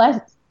less.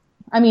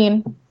 I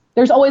mean,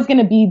 there's always going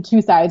to be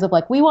two sides of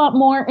like, we want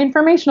more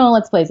informational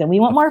Let's Plays and we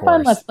want more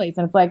fun Let's Plays.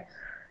 And it's like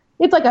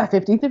a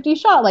 50-50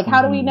 shot. Like,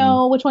 how do we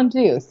know which one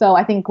to do? So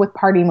I think with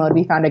party mode,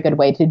 we found a good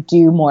way to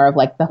do more of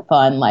like the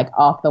fun, like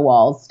off the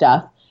walls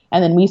stuff.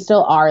 And then we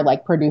still are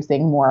like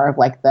producing more of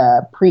like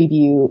the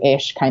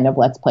preview-ish kind of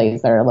Let's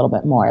Plays that are a little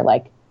bit more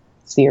like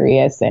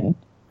serious and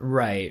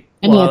right.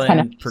 I mean, it's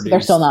kind of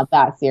they're still not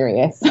that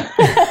serious, but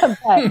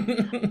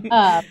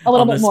a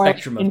little bit more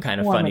spectrum of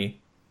kind of funny.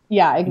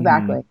 Yeah,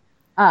 exactly.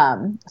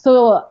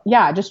 So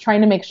yeah, just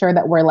trying to make sure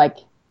that we're like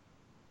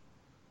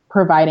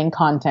providing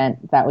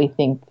content that we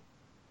think.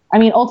 I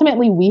mean,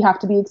 ultimately, we have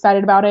to be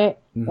excited about it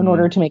in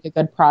order to make a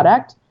good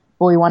product,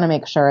 but we want to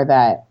make sure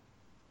that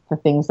the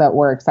things that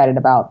we're excited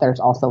about, there's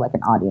also like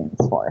an audience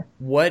for.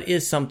 What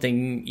is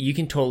something, you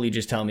can totally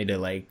just tell me to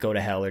like go to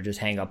hell or just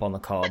hang up on the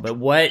call, but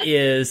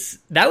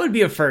that would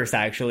be a first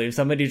actually, if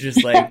somebody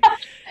just like,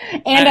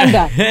 and I'm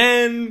done.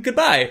 And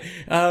goodbye.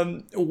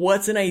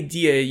 What's an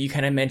idea? You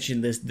kind of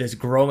mentioned this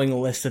growing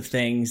list of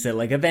things that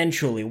like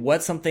eventually,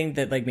 what's something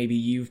that like maybe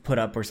you've put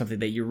up or something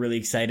that you're really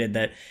excited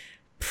that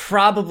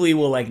probably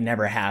will like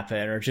never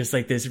happen, or just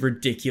like this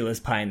ridiculous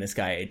pie in the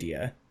sky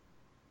idea?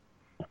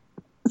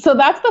 So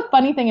that's the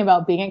funny thing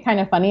about being at Kind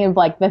of Funny, of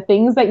like the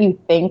things that you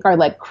think are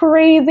like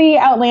crazy,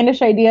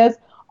 outlandish ideas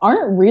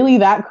aren't really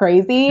that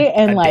crazy,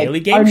 and like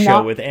daily game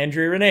show with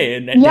Andrea Renee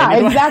and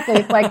exactly.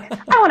 It's like,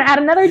 I want to add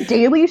another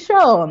daily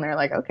show, and they're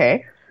like,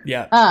 okay,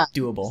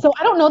 doable. So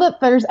I don't know that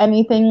there's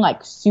anything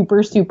like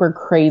super super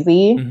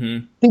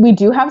crazy. We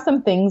do have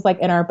some things like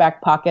in our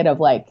back pocket of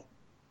like,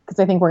 because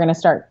I think we're gonna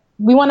start.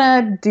 We want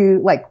to do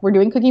like, we're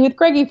doing Cooking with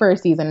Greggy for a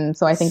season,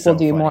 so I think we'll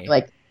do more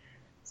like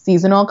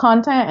seasonal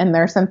content, and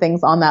there's some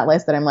things on that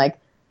list that I'm like,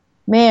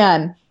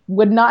 man,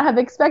 would not have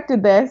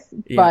expected this,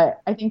 but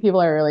I think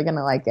people are really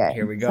gonna like it.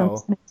 Here we go. So I'm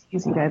just gonna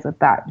tease you guys with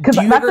that, because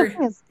that's the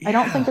thing is, I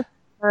don't think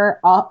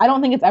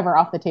it's ever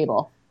off the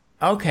table.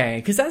 Okay,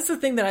 because that's the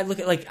thing that I look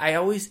at. Like,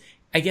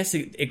 I guess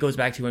it goes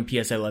back to when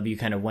P.S. I Love You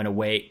kind of went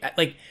away.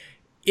 Like,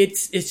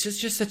 it's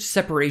just such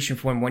separation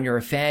from when you're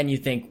a fan. You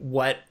think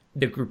what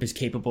the group is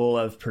capable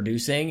of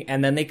producing,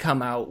 and then they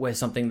come out with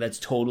something that's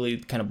totally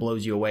kind of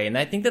blows you away. And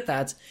I think that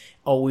that's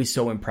always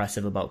so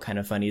impressive about Kind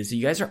of Funny, is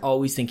you guys are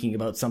always thinking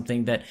about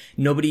something that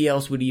nobody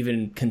else would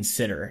even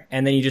consider,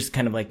 and then you just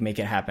kind of like make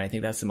it happen. I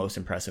think that's the most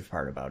impressive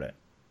part about it.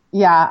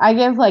 Yeah, I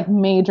give like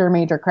major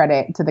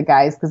credit to the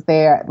guys, because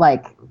they're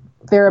like,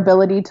 their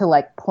ability to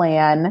like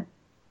plan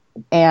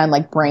and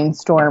like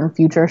brainstorm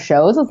future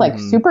shows is like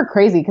super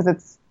crazy,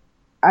 because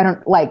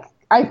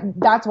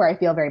that's where I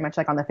feel very much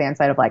like on the fan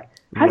side of like,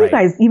 how do you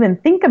guys even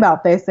think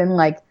about this? And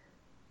like,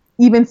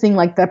 even seeing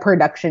like the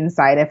production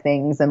side of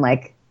things, and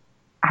like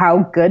how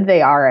good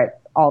they are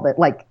at all that,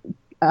 like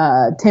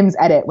Tim's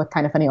edit with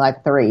Kind of Funny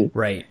Live 3.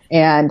 Right.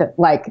 And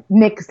like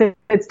Nick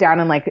sits down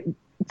and like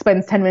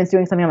spends 10 minutes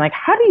doing something. I'm like,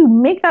 how do you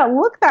make that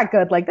look that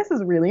good? Like, this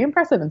is really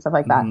impressive and stuff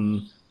like that.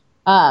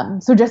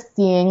 So just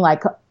seeing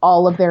like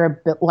all of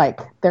their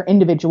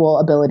individual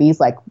abilities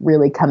like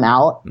really come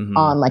out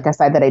on like a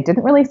side that I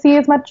didn't really see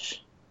as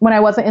much when I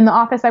wasn't in the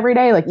office every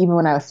day. Like, even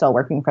when I was still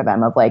working for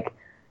them, of like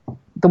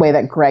the way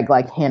that Greg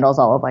like handles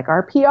all of like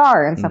our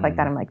PR and stuff like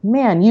that. I'm like,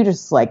 man, you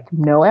just like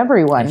know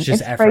everyone. It's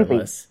just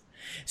effortless.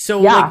 Crazy.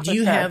 So like, do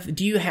you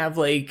have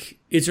like,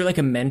 is there like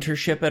a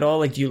mentorship at all?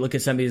 Like, do you look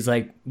at somebody who's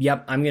like,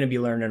 yep, I'm going to be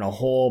learning a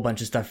whole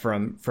bunch of stuff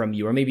from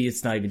you, or maybe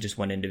it's not even just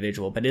one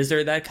individual, but is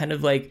there that kind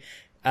of like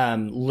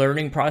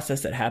learning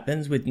process that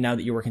happens with, now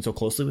that you're working so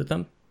closely with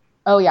them?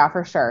 Oh yeah,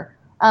 for sure.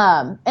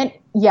 And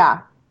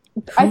yeah,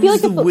 I feel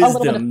like it's a little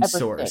bit of everything.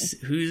 Source?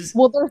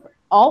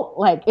 all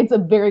like, it's a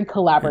very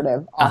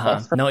collaborative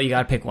office. No, you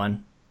gotta pick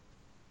one.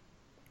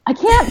 I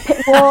can't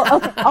pick, well,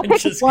 okay, I'll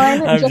pick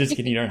one. I'm just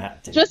kidding, you don't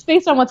have to. Just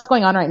based on what's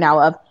going on right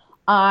now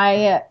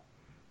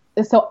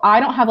so I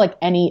don't have like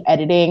any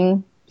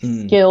editing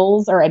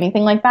skills or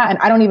anything like that. And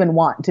I don't even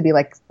want to be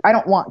like, I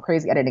don't want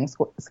crazy editing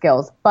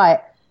skills,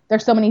 but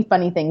there's so many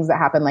funny things that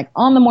happen like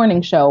on the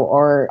morning show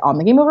or on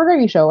the Game Over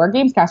Grady show or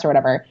Gamescast or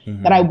whatever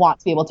that I want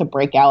to be able to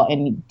break out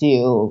and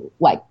do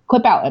like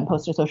clip out and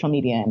post to social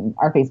media and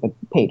our Facebook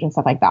page and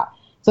stuff like that.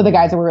 So the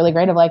guys were really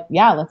great of like,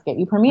 yeah, let's get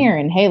you Premiere.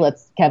 And hey,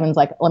 Kevin's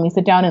like, let me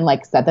sit down and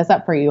like set this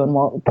up for you. And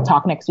we'll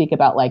talk next week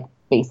about like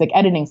basic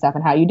editing stuff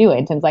and how you do it.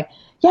 And Tim's like,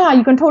 yeah,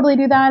 you can totally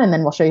do that. And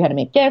then we'll show you how to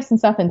make GIFs and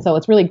stuff. And so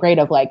it's really great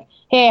of like,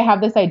 hey, I have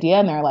this idea.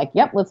 And they're like,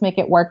 yep, let's make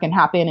it work and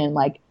happen. And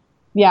like,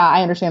 yeah,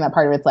 I understand that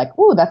part of it's like,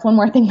 ooh, that's one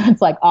more thing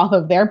that's like off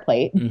of their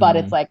plate. But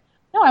it's like,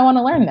 no, I want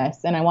to learn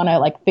this and I want to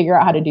like figure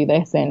out how to do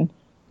this and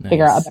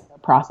figure out a better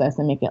process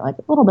and make it like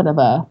a little bit of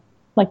a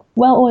like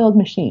well-oiled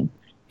machine.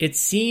 It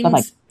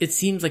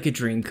seems like a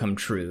dream come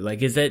true. Like,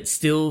 does that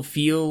still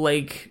feel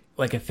like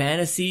a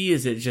fantasy?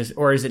 Is it just,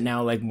 or is it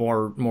now like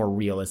more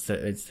real? It's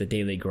the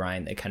daily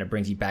grind that kind of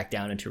brings you back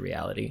down into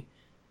reality.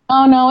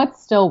 Oh no,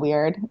 it's still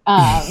weird.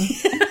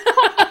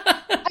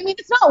 I mean,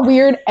 it's not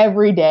weird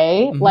every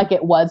day like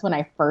it was when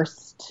I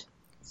first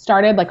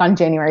started. Like on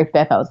January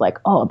 5th, I was like,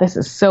 oh, this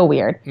is so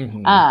weird.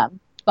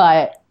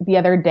 But the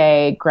other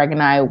day, Greg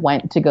and I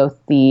went to go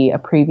see a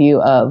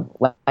preview of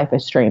Life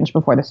is Strange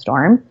Before the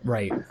Storm.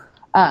 Right.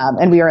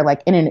 And we were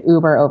like in an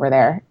Uber over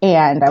there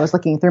and I was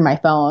looking through my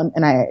phone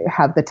and I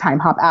have the Time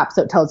Hop app.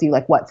 So it tells you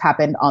like what's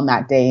happened on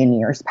that day in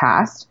years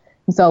past.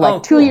 And so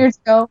like 2 years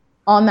ago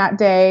on that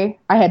day,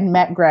 I had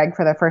met Greg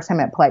for the first time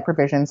at Polite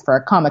Provisions for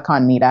a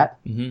Comic-Con meetup.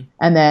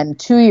 And then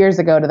 2 years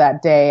ago to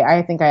that day,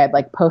 I think I had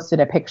like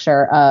posted a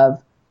picture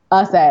of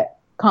us at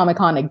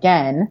Comic-Con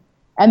again.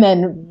 And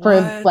then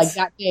for like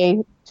that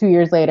day, 2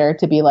 years later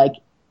to be like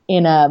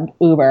in a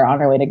Uber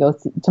on our way to go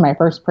to my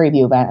first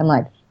preview event. I'm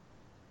like,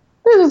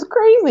 this is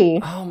crazy.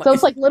 So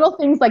it's like little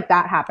things like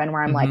that happen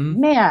where I'm like,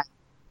 man,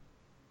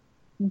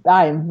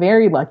 I am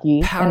very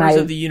lucky. Powers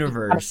of the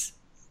universe.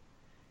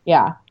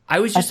 Yeah. I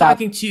was just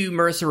talking to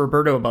Marissa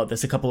Roberto about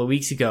this a couple of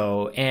weeks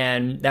ago,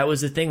 and that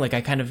was the thing. Like,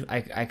 I kind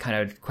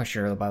of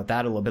questioned her about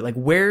that a little bit. Like,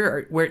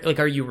 where, like,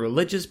 are you a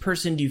religious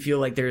person? Do you feel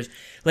like there's,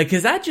 like,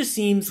 because that just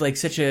seems like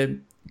such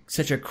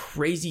a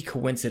crazy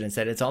coincidence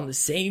that it's on the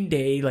same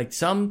day, like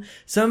some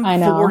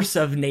force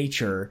of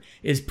nature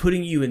is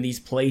putting you in these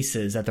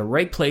places at the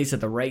right place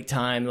at the right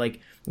time. Like,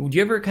 would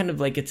you ever kind of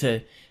like get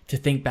to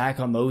think back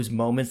on those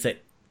moments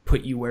that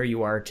put you where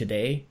you are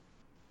today?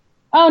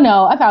 Oh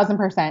no,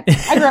 1,000%.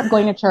 I grew up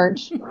going to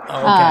church.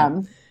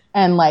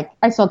 And like,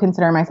 I still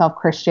consider myself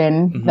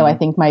Christian, though I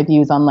think my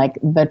views on like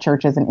the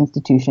church as an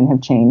institution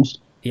have changed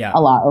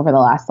a lot over the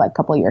last like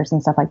couple of years and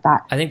stuff like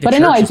that. I think the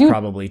church has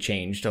probably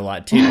changed a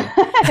lot too.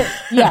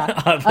 Yeah,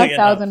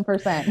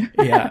 1,000%.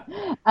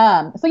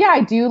 Yeah. So yeah,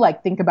 I do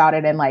like think about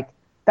it and like,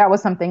 that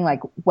was something like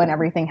when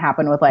everything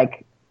happened with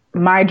like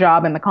my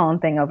job and the Colin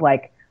thing of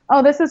like,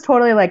 oh, this is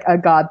totally like a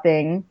God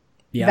thing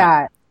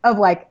that of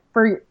like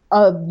for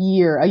a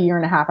year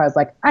and a half, I was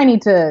like, I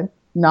need to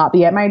not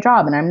be at my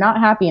job and I'm not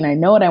happy and I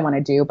know what I want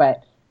to do,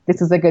 but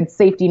this is a good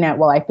safety net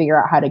while I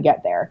figure out how to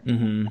get there.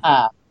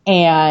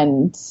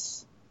 And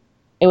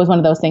it was one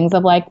of those things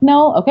of like,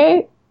 no,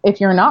 okay,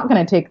 if you're not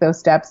going to take those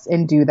steps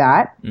and do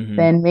that,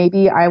 then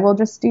maybe I will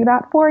just do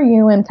that for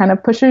you and kind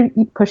of push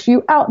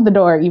you out the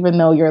door, even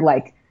though you're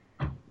like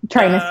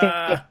trying to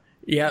stay.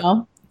 Yeah. You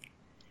know?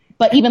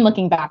 But even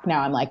looking back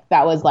now, I'm like,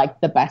 that was like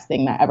the best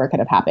thing that ever could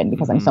have happened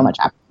because I'm so much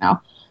happier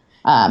now.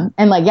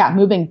 And like, yeah,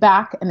 moving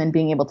back and then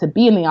being able to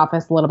be in the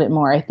office a little bit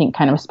more, I think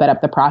kind of sped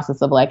up the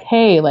process of like,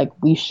 hey, like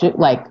we should,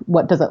 like,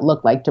 what does it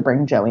look like to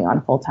bring Joey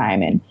on full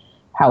time and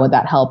how would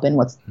that help and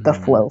what's the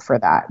flow for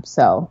that?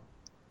 So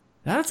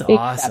that's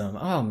awesome.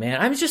 Oh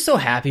man, I'm just so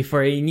happy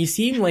for you. And you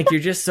seem like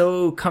you're just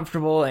so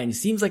comfortable and it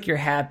seems like you're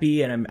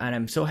happy and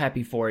I'm so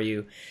happy for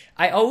you.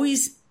 I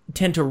always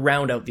tend to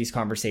round out these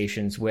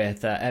conversations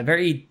with a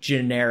very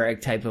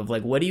generic type of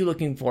like, what are you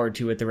looking forward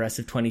to with the rest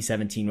of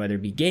 2017, whether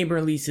it be game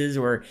releases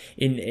or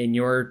in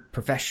your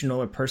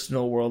professional or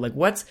personal world? Like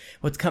what's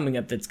coming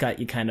up that's got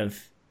you kind of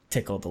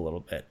tickled a little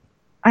bit?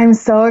 I'm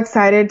so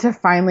excited to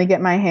finally get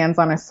my hands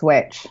on a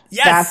Switch.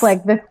 Yes! That's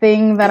like the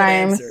thing that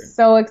I'm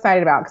so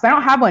excited about because I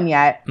don't have one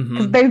yet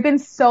because they've been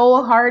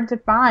so hard to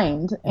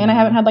find and I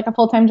haven't had like a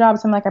full-time job.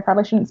 So I'm like, I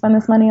probably shouldn't spend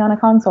this money on a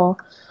console.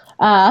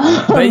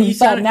 But you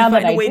find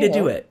a way to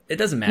do it. It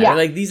doesn't matter.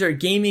 Like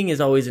gaming is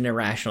always an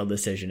irrational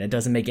decision. It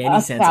doesn't make any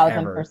sense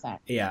ever. 1,000%.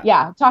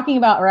 Yeah. Talking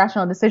about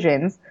irrational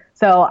decisions.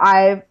 So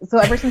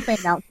ever since they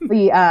announced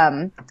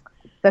the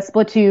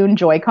Splatoon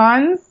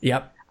Joy-Cons.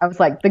 Yep. I was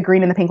like the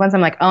green and the pink ones.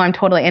 I'm like, oh, I'm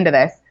totally into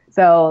this.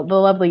 So the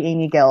lovely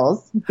Amy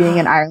Gills, being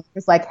in Ireland,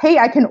 was like, hey,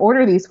 I can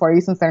order these for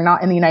you since they're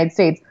not in the United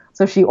States.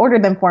 So she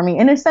ordered them for me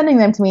and is sending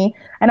them to me.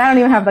 And I don't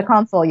even have the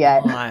console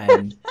yet.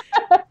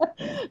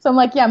 So I'm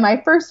like, yeah, my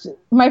first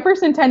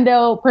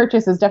Nintendo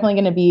purchase is definitely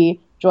going to be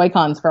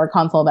Joy-Cons for a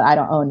console that I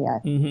don't own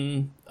yet.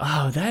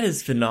 Oh, that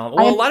is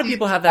phenomenal. Well, a lot of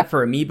people have that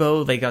for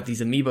Amiibo. They got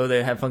these Amiibo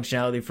that have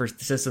functionality for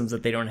systems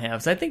that they don't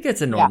have. So I think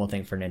it's a normal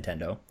thing for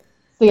Nintendo.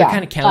 So they're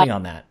kind of counting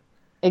on that.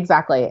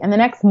 Exactly. In the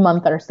next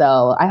month or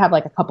so, I have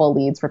like a couple of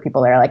leads for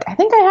people that are like, I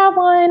think I have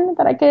one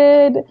that I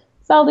could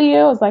sell to you.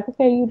 I was like,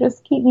 okay, you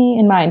just keep me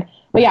in mind.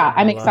 But yeah,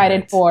 I'm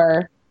excited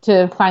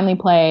to finally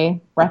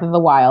play Breath of the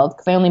Wild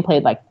because I only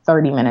played like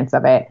 30 minutes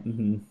of it.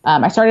 Mm-hmm.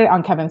 I started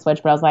on Kevin's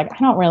Switch, but I was like, I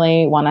don't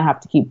really want to have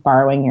to keep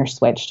borrowing your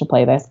Switch to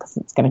play this because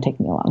it's going to take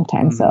me a long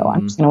time. Mm-hmm. So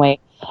I'm just going to wait.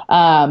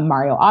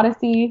 Mario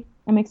Odyssey,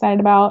 I'm excited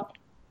about.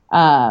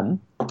 Stardew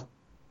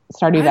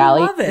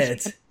Valley. I love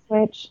it.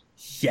 Switch.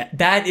 Yeah,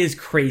 that is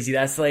crazy.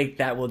 That's like,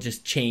 that will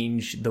just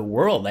change the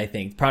world, I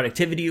think.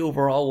 Productivity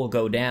overall will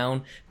go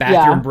down.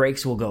 Bathroom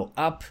breaks will go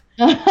up.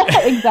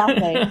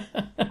 Exactly.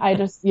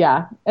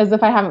 As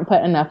if I haven't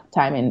put enough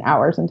time and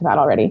hours into that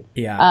already.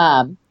 Yeah.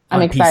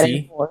 I'm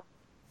excited for.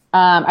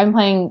 I'm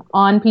playing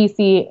on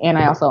PC and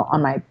I also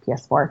on my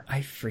PS4. I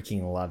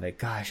freaking love it.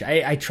 Gosh,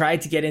 I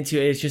tried to get into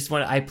it. It's just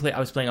when I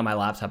was playing on my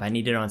laptop. I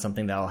need it on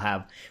something that I'll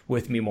have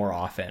with me more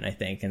often, I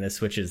think. And the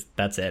Switch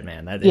that's it,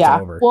 man. It's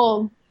over.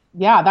 Well,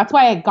 yeah, that's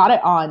why I got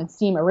it on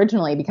Steam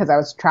originally because I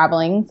was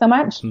traveling so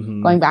much,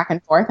 going back and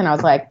forth. And I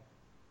was like,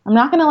 I'm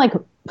not going to like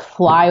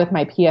fly with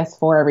my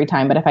PS4 every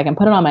time, but if I can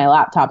put it on my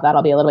laptop,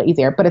 that'll be a little bit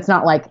easier. But it's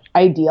not like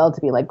ideal to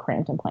be like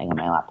cramped and playing on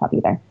my laptop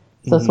either.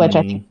 So Switch,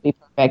 I think, would be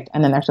perfect.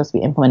 And then they're supposed to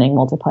be implementing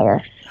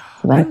multiplayer.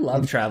 So I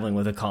love traveling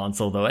with a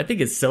console, though. I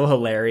think it's so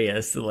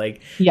hilarious.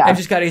 Like, I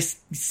just got to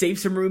save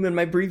some room in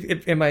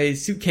my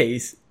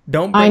suitcase.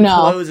 Don't bring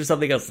clothes or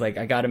something else. Like,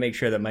 I got to make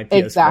sure that my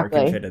PS4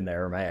 can fit in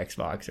there or my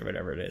Xbox or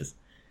whatever it is.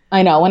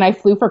 I know. When I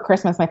flew for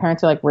Christmas, my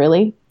parents were like,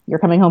 really? You're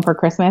coming home for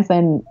Christmas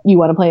and you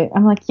want to play?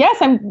 I'm like,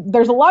 yes,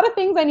 there's a lot of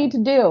things I need to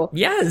do.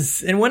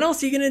 Yes. And when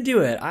else are you going to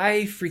do it?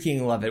 I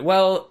freaking love it.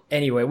 Well,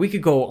 anyway, we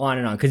could go on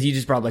and on because you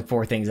just brought like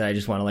 4 things that I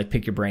just want to like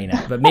pick your brain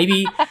at. But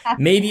maybe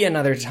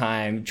another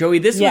time. Joey,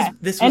 this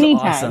was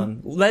awesome.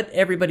 Let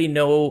everybody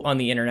know on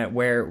the internet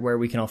where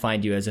we can all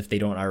find you as if they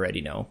don't already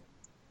know.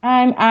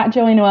 I'm at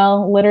Joey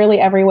Noelle, literally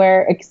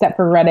everywhere except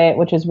for Reddit,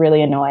 which is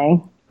really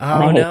annoying.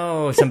 Oh,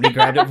 no. Somebody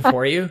grabbed it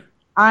before you?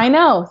 I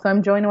know. So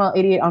I'm Joey Noelle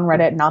 88 on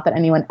Reddit. Not that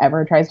anyone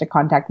ever tries to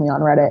contact me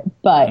on Reddit,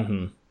 but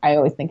I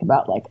always think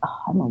about like,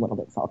 I'm a little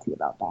bit salty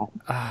about that.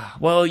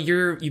 Well,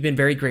 you've been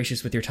very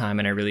gracious with your time,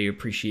 and I really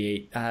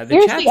appreciate the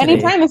Seriously, chat today.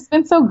 Anytime. It's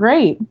been so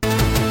great.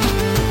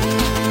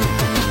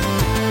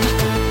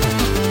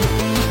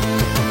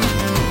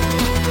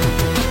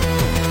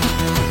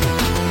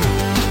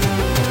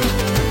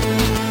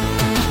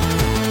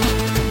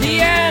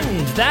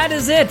 That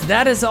is it.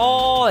 That is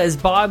all, as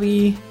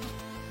Bobby,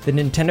 the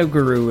Nintendo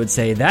guru, would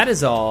say. That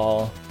is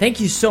all.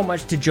 Thank you so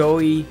much to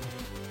Joey,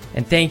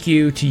 and thank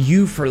you to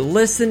you for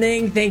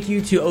listening. Thank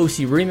you to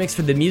OC Remix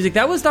for the music.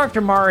 That was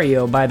Dr.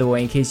 Mario, by the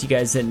way, in case you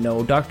guys didn't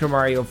know. Dr.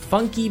 Mario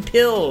Funky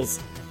Pills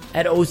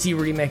at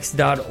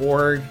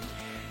ocremix.org.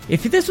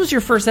 If this was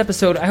your first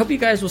episode, I hope you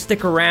guys will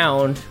stick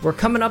around. We're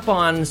coming up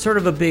on sort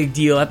of a big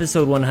deal.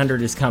 Episode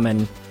 100 is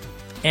coming.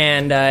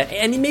 And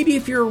maybe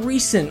if you're a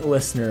recent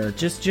listener,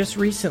 just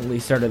recently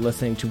started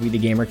listening to We the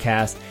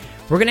Gamercast,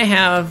 we're going to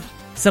have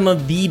some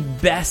of the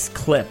best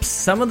clips,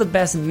 some of the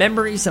best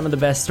memories, some of the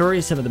best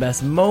stories, some of the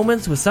best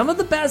moments, with some of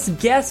the best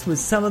guests, with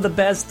some of the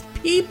best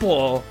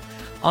people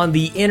on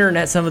the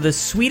internet, some of the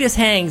sweetest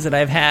hangs that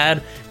I've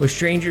had with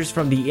strangers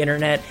from the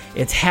internet.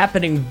 It's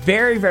happening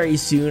very, very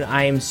soon.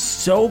 I am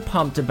so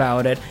pumped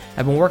about it.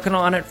 I've been working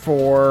on it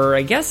for,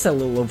 I guess, a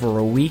little over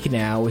a week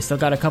now. We still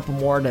got a couple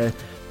more to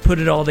put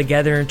it all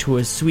together into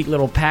a sweet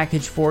little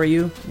package for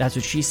you. That's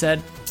what she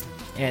said.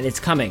 And it's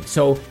coming.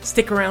 So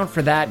stick around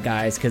for that,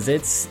 guys, because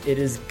it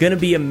is going to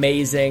be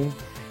amazing.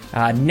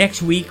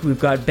 Next week,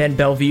 we've got Ben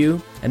Bellevue,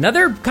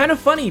 another kind of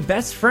funny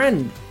best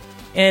friend.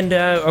 And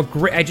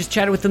I just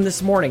chatted with him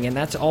this morning, and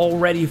that's all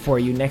ready for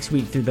you next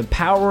week through the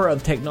power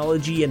of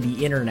technology and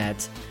the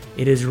internet.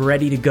 It is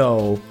ready to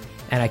go,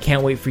 and I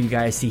can't wait for you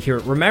guys to hear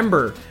it.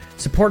 Remember,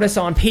 support us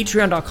on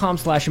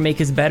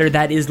patreon.com/makeusbetter.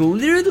 That is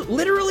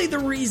literally the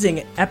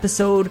reason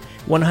episode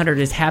 100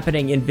 is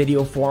happening in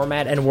video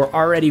format, and we're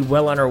already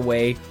well on our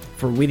way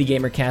for We the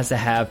Gamercast to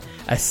have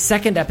a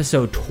second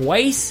episode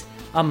twice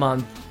a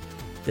month.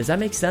 Does that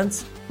make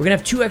sense? We're going to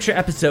have 2 extra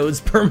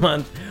episodes per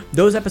month.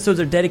 Those episodes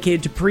are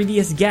dedicated to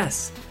previous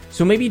guests.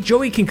 So maybe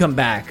Joey can come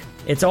back.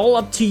 It's all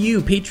up to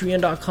you.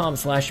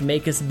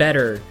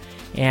 Patreon.com/makeusbetter.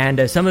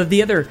 And some of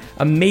the other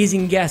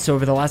amazing guests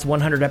over the last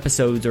 100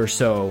 episodes or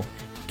so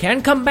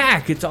can come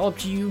back. It's all up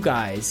to you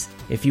guys.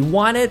 If you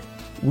want it,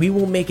 we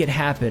will make it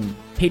happen.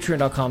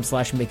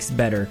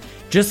 Patreon.com/makeusbetter.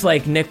 Just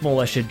like Nick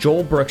Militia,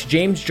 Joel Brooks,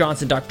 James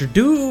Johnson, Dr.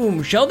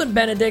 Doom, Sheldon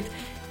Benedict,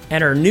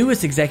 and our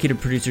newest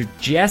executive producer,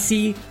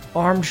 Jesse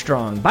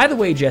Armstrong. By the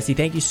way, Jesse,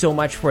 thank you so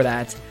much for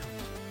that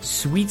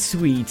sweet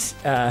Poochie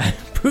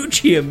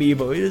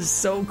amiibo. It is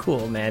so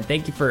cool, man.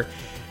 Thank you for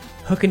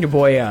hooking your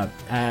boy up.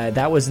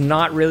 That was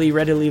not really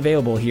readily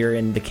available here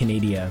in the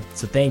Canada.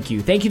 So thank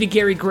you. Thank you to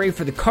Gary Gray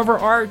for the cover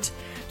art,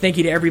 Thank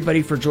you to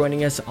everybody for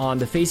joining us on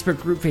the Facebook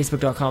group,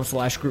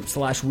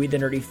 facebook.com/group/We the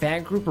Nerdy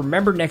Fan Group.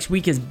 Remember, next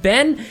week is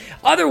Ben.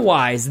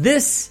 Otherwise,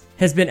 this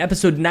has been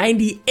episode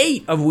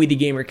 98 of We the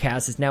Gamer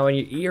Cast. It's now in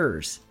your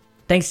ears.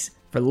 Thanks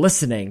for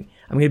listening.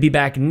 I'm going to be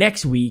back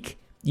next week.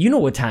 You know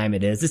what time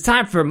it is. It's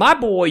time for my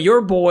boy, your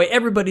boy,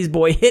 everybody's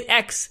boy, Hit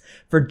X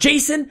for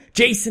Jason,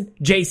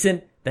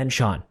 then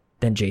Sean,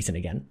 then Jason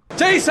again.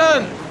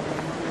 Jason!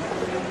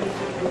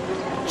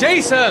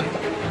 Jason!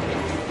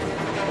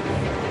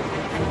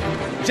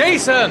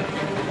 Jason!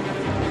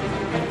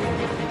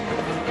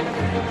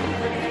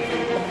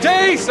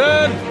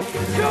 Jason!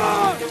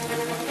 Sean!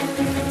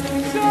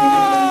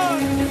 Sean!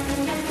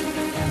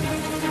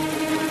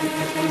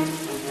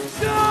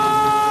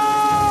 Sean!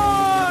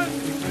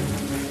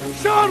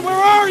 Sean, where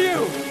are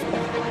you?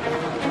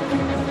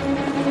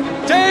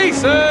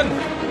 Jason!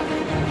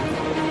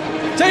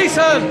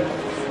 Jason!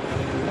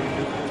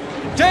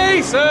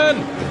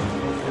 Jason!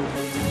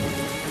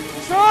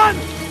 Sean!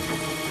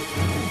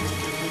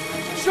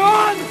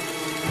 Sean!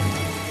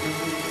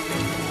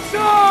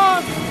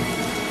 Sean!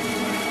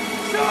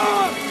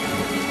 Sean!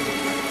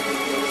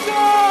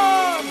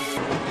 Sean!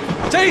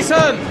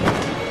 Jason!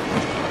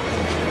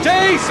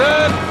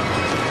 Jason!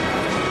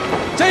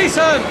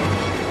 Jason!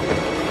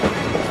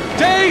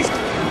 Jason!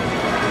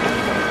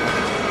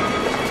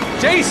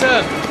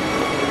 Jason!